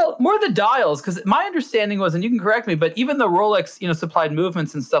 Well, more the dials, because my understanding was, and you can correct me, but even the Rolex, supplied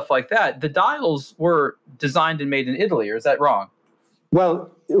movements and stuff like that, the dials were designed and made in Italy, or is that wrong? Well,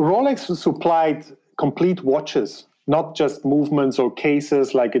 Rolex supplied complete watches, not just movements or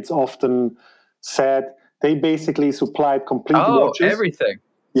cases like it's often said. They basically supplied complete watches. Oh, everything.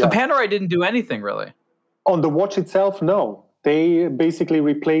 Yeah. So Panerai didn't do anything, really? On the watch itself, no. They basically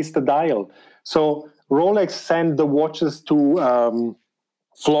replaced the dial. So Rolex sent the watches to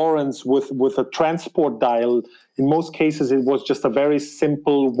Florence with a transport dial. In most cases, it was just a very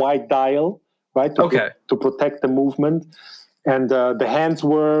simple white dial, right? To protect the movement. And the hands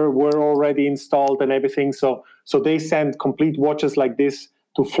were already installed and everything. So they sent complete watches like this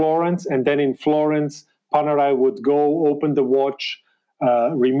to Florence. And then in Florence, Panerai would go open the watch,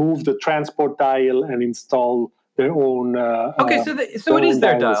 remove the transport dial, and install their own. So it is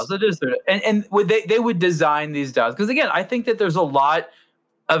their dials. It is their, and they would design these dials, because again, I think that there's a lot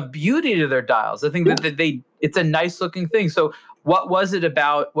of beauty to their dials. I think that it's a nice looking thing. So what was it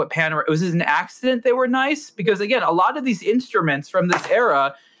about what Panerai? Was it an accident they were nice? Because again, a lot of these instruments from this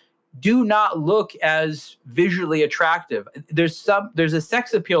era do not look as visually attractive. There's a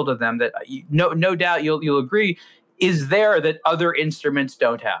sex appeal to them that no doubt you'll agree is there that other instruments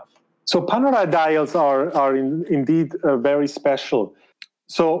don't have. So Panerai dials are indeed very special.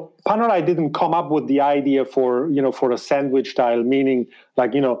 So Panerai didn't come up with the idea for a sandwich dial, meaning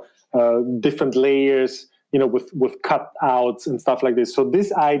like different layers, with cutouts and stuff like this. So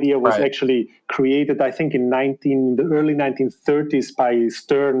this idea was actually created, I think, in the early 1930s by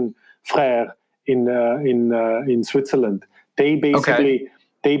Stern Frères in Switzerland. They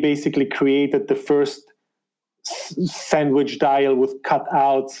basically created the first sandwich dial with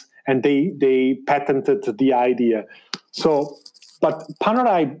cutouts, and they patented the idea. So, but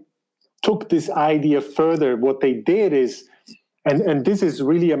Panerai took this idea further. What they did is, and this is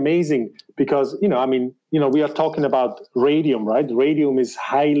really amazing because, we are talking about radium, right? Radium is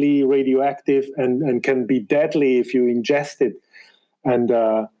highly radioactive and can be deadly if you ingest it. And,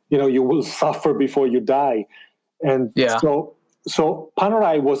 you will suffer before you die. And so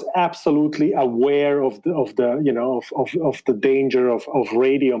Panerai was absolutely aware of the danger of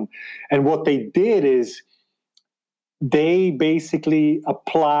radium. And what they did is they basically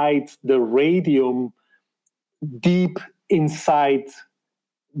applied the radium deep inside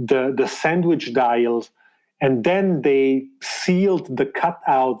the sandwich dials, and then they sealed the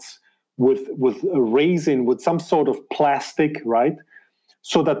cutouts with resin, with some sort of plastic, right?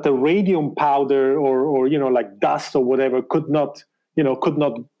 So that the radium powder or like dust or whatever could not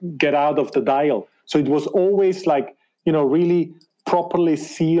get out of the dial. So it was always like, really properly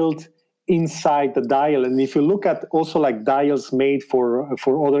sealed inside the dial. And if you look at also like dials made for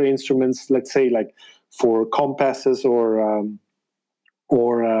other instruments, let's say like for compasses or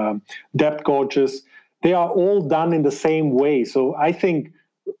depth gauges, they are all done in the same way. So I think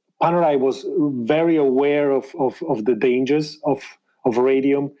Panerai was very aware of the dangers of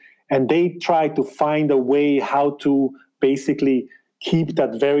radium, and they tried to find a way how to basically keep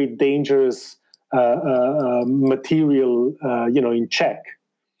that very dangerous material, in check.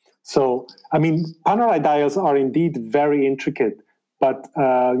 So, Panerai dials are indeed very intricate, but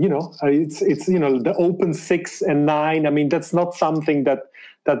it's the open 6 and 9. That's not something that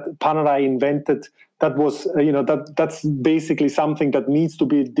Panerai invented. That was that's basically something that needs to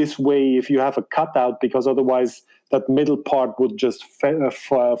be this way if you have a cutout, because otherwise that middle part would just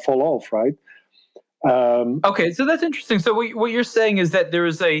fall off, right? Okay, so that's interesting. So what you're saying is that there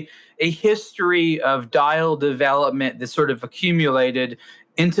is a history of dial development that sort of accumulated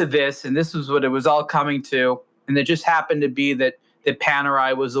into this, and this was what it was all coming to, and it just happened to be that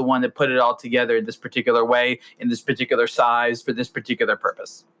Panerai was the one that put it all together in this particular way, in this particular size, for this particular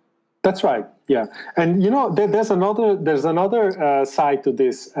purpose. That's right. Yeah, and there's another side to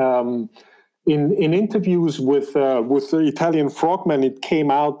this. In interviews with the Italian Frogmen, it came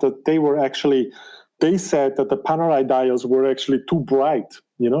out that they said that the Panerai dials were actually too bright,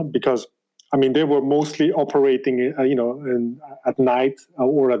 because they were mostly operating, at night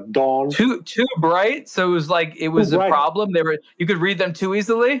or at dawn. Too bright, so it was a problem. You could read them too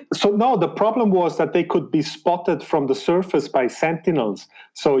easily. So no, the problem was that they could be spotted from the surface by sentinels.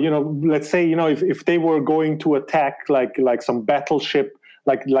 So let's say if they were going to attack like some battleship,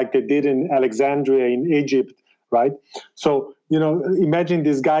 like they did in Alexandria in Egypt, right? So, imagine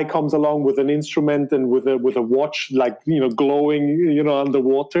this guy comes along with an instrument and with a watch, like, glowing,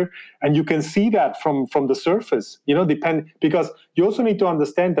 underwater, and you can see that from the surface, because you also need to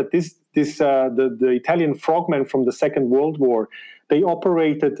understand that the Italian frogmen from the Second World War, they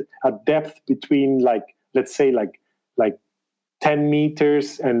operated at depth between, like, let's say, like 10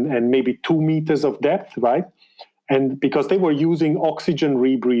 meters and maybe 2 meters of depth, right? And because they were using oxygen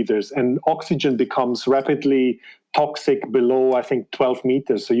rebreathers, and oxygen becomes rapidly toxic below, I think, 12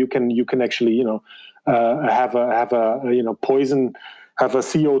 meters. So you can actually, have a poison, have a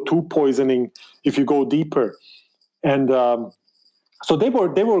CO2 poisoning if you go deeper. And so they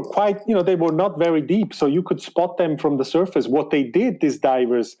were quite, they were not very deep. So you could spot them from the surface. What they did, these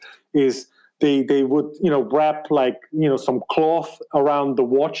divers, is they would, wrap, like, some cloth around the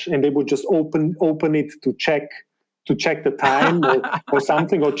watch, and they would just open it to check the time or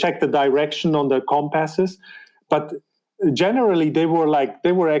something, or check the direction on the compasses. But generally they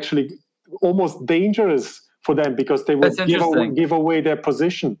were actually almost dangerous for them, because they would give away their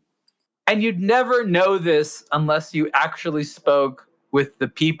position. And you'd never know this unless you actually spoke with the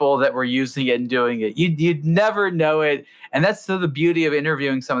people that were using it and doing it. You'd never know it. And that's the beauty of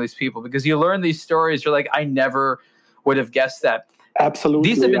interviewing some of these people, because you learn these stories. You're like, I never would have guessed that.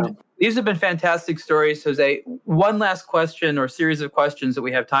 Absolutely. These have been fantastic stories, Jose. One last question, or series of questions that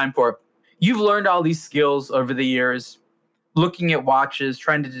we have time for. You've learned all these skills over the years, looking at watches,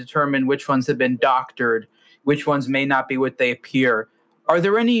 trying to determine which ones have been doctored, which ones may not be what they appear. Are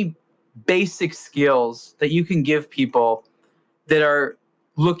there any basic skills that you can give people that are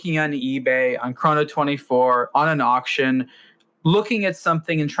looking on eBay, on Chrono24, on an auction, looking at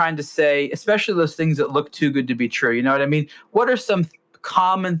something and trying to say, especially those things that look too good to be true, you know what I mean? What are some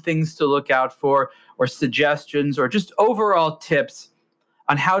common things to look out for, or suggestions, or just overall tips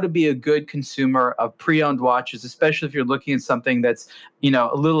on how to be a good consumer of pre-owned watches, especially if you're looking at something that's,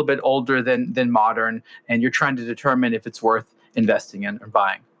 a little bit older than modern, and you're trying to determine if it's worth investing in or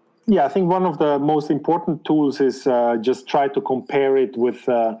buying? Yeah, I think one of the most important tools is just try to compare it with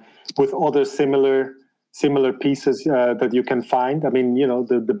other similar pieces that you can find. I mean,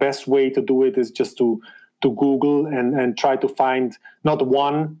 the best way to do it is just to Google and try to find not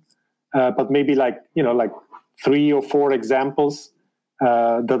one, but maybe like 3 or 4 examples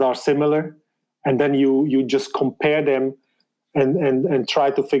that are similar, and then you just compare them and try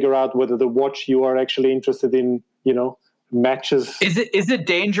to figure out whether the watch you are actually interested in, matches. Is it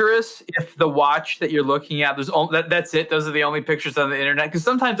dangerous if the watch that you're looking at, that's it? Those are the only pictures on the internet? Because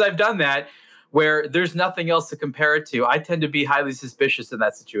sometimes I've done that where there's nothing else to compare it to. I tend to be highly suspicious in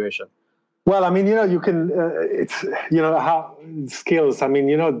that situation. Well, I mean, you can, it's, how skills. I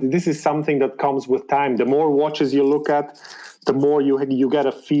mean, this is something that comes with time. The more watches you look at, the more you get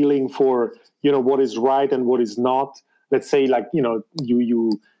a feeling for, what is right and what is not. Let's say, like, you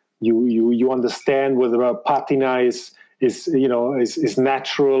understand whether a patina is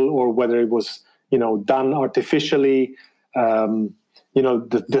natural, or whether it was, done artificially.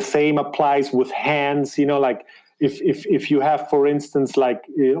 The same applies with hands, like, if you have, for instance, like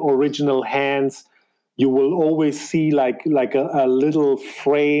original hands, you will always see like a little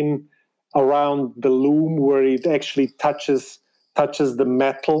frame around the loom where it actually touches the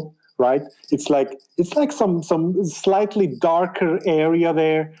metal, right? It's like some slightly darker area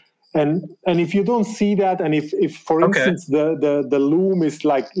there. And if you don't see that, and if for instance the loom is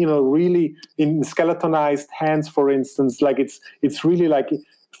like, really in skeletonized hands, for instance, like it's really like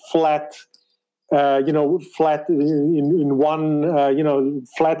flat, flat in one,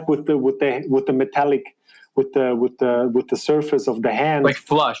 flat with the metallic, with the surface of the hand, like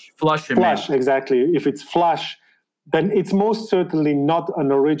flush, exactly. If it's flush, then it's most certainly not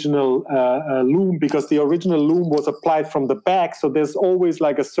an original loom, because the original loom was applied from the back. So there's always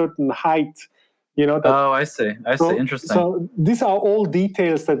like a certain height, I see. Interesting. So these are all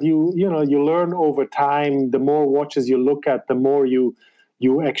details that you learn over time. The more watches you look at, the more you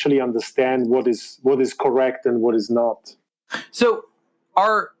actually understand what is correct and what is not. So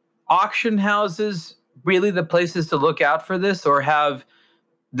are auction houses really the places to look out for this, or have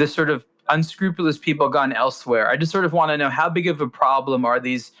this sort of unscrupulous people gone elsewhere? I just sort of want to know, how big of a problem are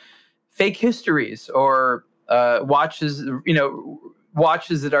these fake histories, or watches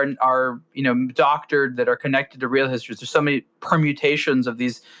that are doctored, that are connected to real histories? There's so many permutations of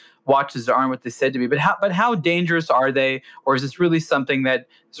these watches that aren't what they said to be. But how dangerous are they? Or is this really something that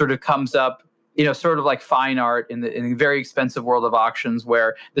sort of comes up, sort of like fine art in the very expensive world of auctions,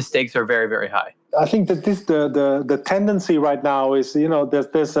 where the stakes are very, very high? I think that the tendency right now is,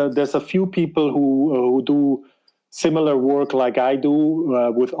 there's a few people who do similar work like I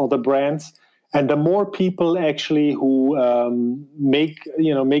do with other brands, And the more people actually who make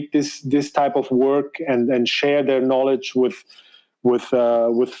this type of work and share their knowledge with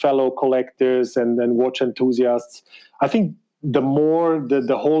fellow collectors and watch enthusiasts, I think the more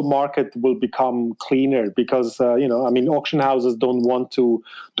the whole market will become cleaner, because auction houses don't want to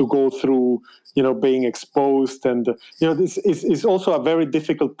go through being exposed, and this is also a very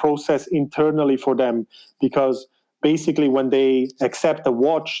difficult process internally for them, because basically when they accept a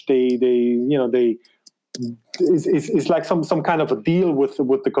watch, it's like some kind of a deal with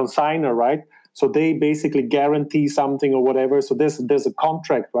the consignor, right? So they basically guarantee something or whatever. So there's a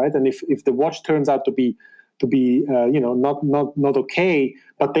contract, right? And if the watch turns out to be not okay,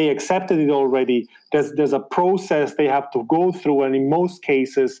 but they accepted it already, there's a process they have to go through, and in most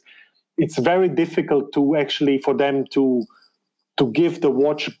cases, it's very difficult for them to give the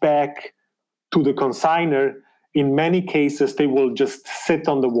watch back to the consignor. In many cases, they will just sit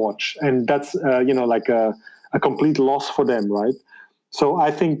on the watch, and that's like a complete loss for them, right? So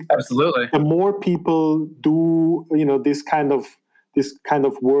I think absolutely the more people do this kind of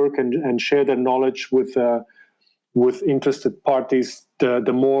work and share their knowledge with interested parties,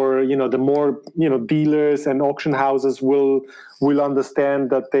 the more dealers and auction houses will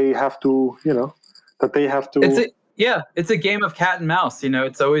understand that they have to It's a game of cat and mouse.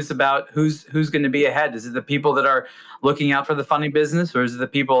 It's always about who's going to be ahead. Is it the people that are looking out for the funny business, or is it the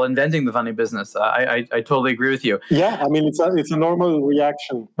people inventing the funny business? I totally agree with you. Yeah, I mean, it's a normal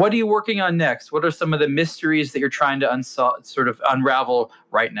reaction. What are you working on next? What are some of the mysteries that you're trying to unravel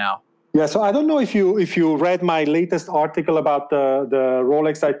right now? Yeah, so I don't know if you read my latest article about the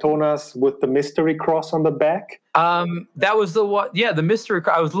Rolex Daytonas with the mystery cross on the back. That was the one. Yeah, the mystery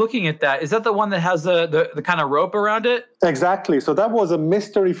cross. I was looking at that. Is that the one that has the kind of rope around it? Exactly. So that was a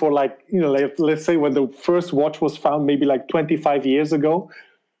mystery for let's say when the first watch was found, maybe 25 years ago,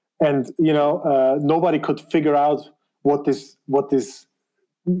 and nobody could figure out what these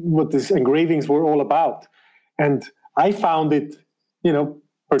engravings were all about, and I found it,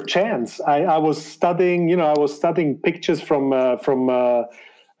 per chance. I was studying pictures from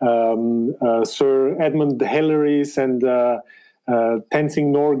Sir Edmund Hillary's and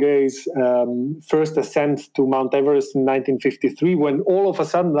Tenzing Norgay's first ascent to Mount Everest in 1953, when all of a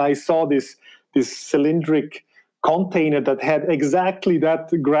sudden I saw this cylindric container that had exactly that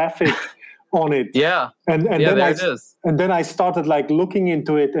graphic on it. Yeah. And then it is. And then I started looking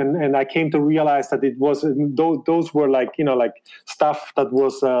into it, and I came to realize that it was those were stuff that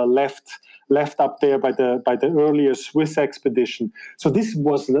was left up there by the earlier Swiss expedition. So this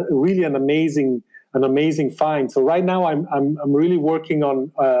was really an amazing find. So right now I'm really working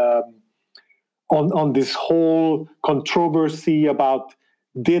on this whole controversy about,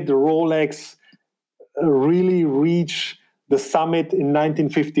 did Rolex really reach the summit in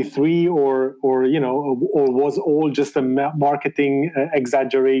 1953, or was all just a marketing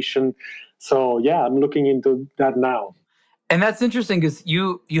exaggeration? So yeah, I'm looking into that now. And that's interesting, because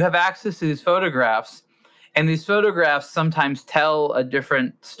you have access to these photographs, and these photographs sometimes tell a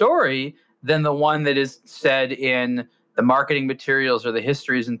different story than the one that is said in the marketing materials or the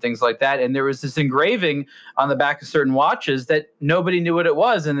histories and things like that. And there was this engraving on the back of certain watches that nobody knew what it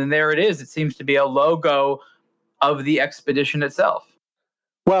was, and then there it is. It seems to be a logo of the expedition itself.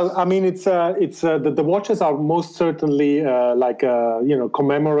 Well, I mean, the watches are most certainly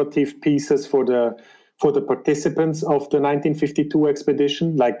commemorative pieces for the participants of the 1952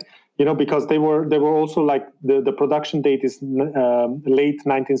 expedition, because they were also the production date is late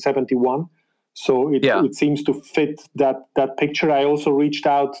 1971, so it seems to fit that picture. I also reached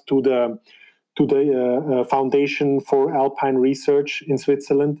out to the Foundation for Alpine Research in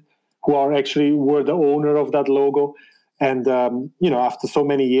Switzerland, who were the owner of that logo. And, after so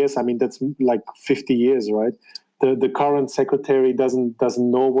many years, I mean, that's 50 years, right? The current secretary doesn't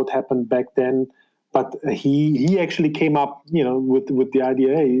know what happened back then, but he actually came up, with the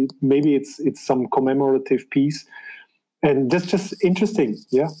idea, hey, maybe it's some commemorative piece. And that's just interesting,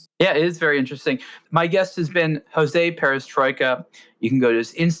 yeah? Yeah, it is very interesting. My guest has been Jose Perez-Troika. You can go to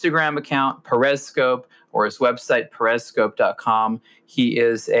his Instagram account, Perezscope, or his website, perezscope.com. He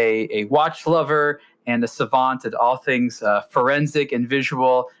is a watch lover and a savant at all things forensic and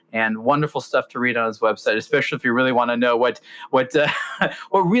visual, and wonderful stuff to read on his website, especially if you really want to know what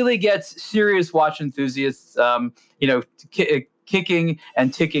really gets serious watch enthusiasts, kicking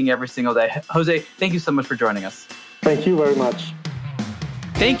and ticking every single day. Jose, thank you so much for joining us. Thank you very much.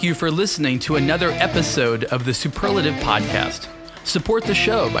 Thank you for listening to another episode of the Superlative Podcast. Support the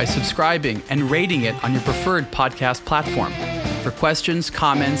show by subscribing and rating it on your preferred podcast platform. For questions,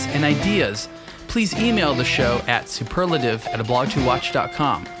 comments, and ideas, please email the show at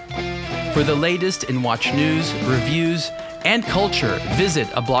superlative@ablog2watch.com. For the latest in watch news, reviews, and culture, visit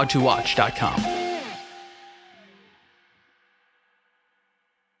ablogtowatch.com.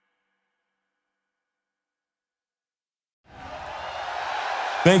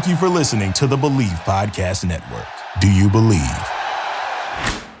 Thank you for listening to the Believe Podcast Network. Do you believe?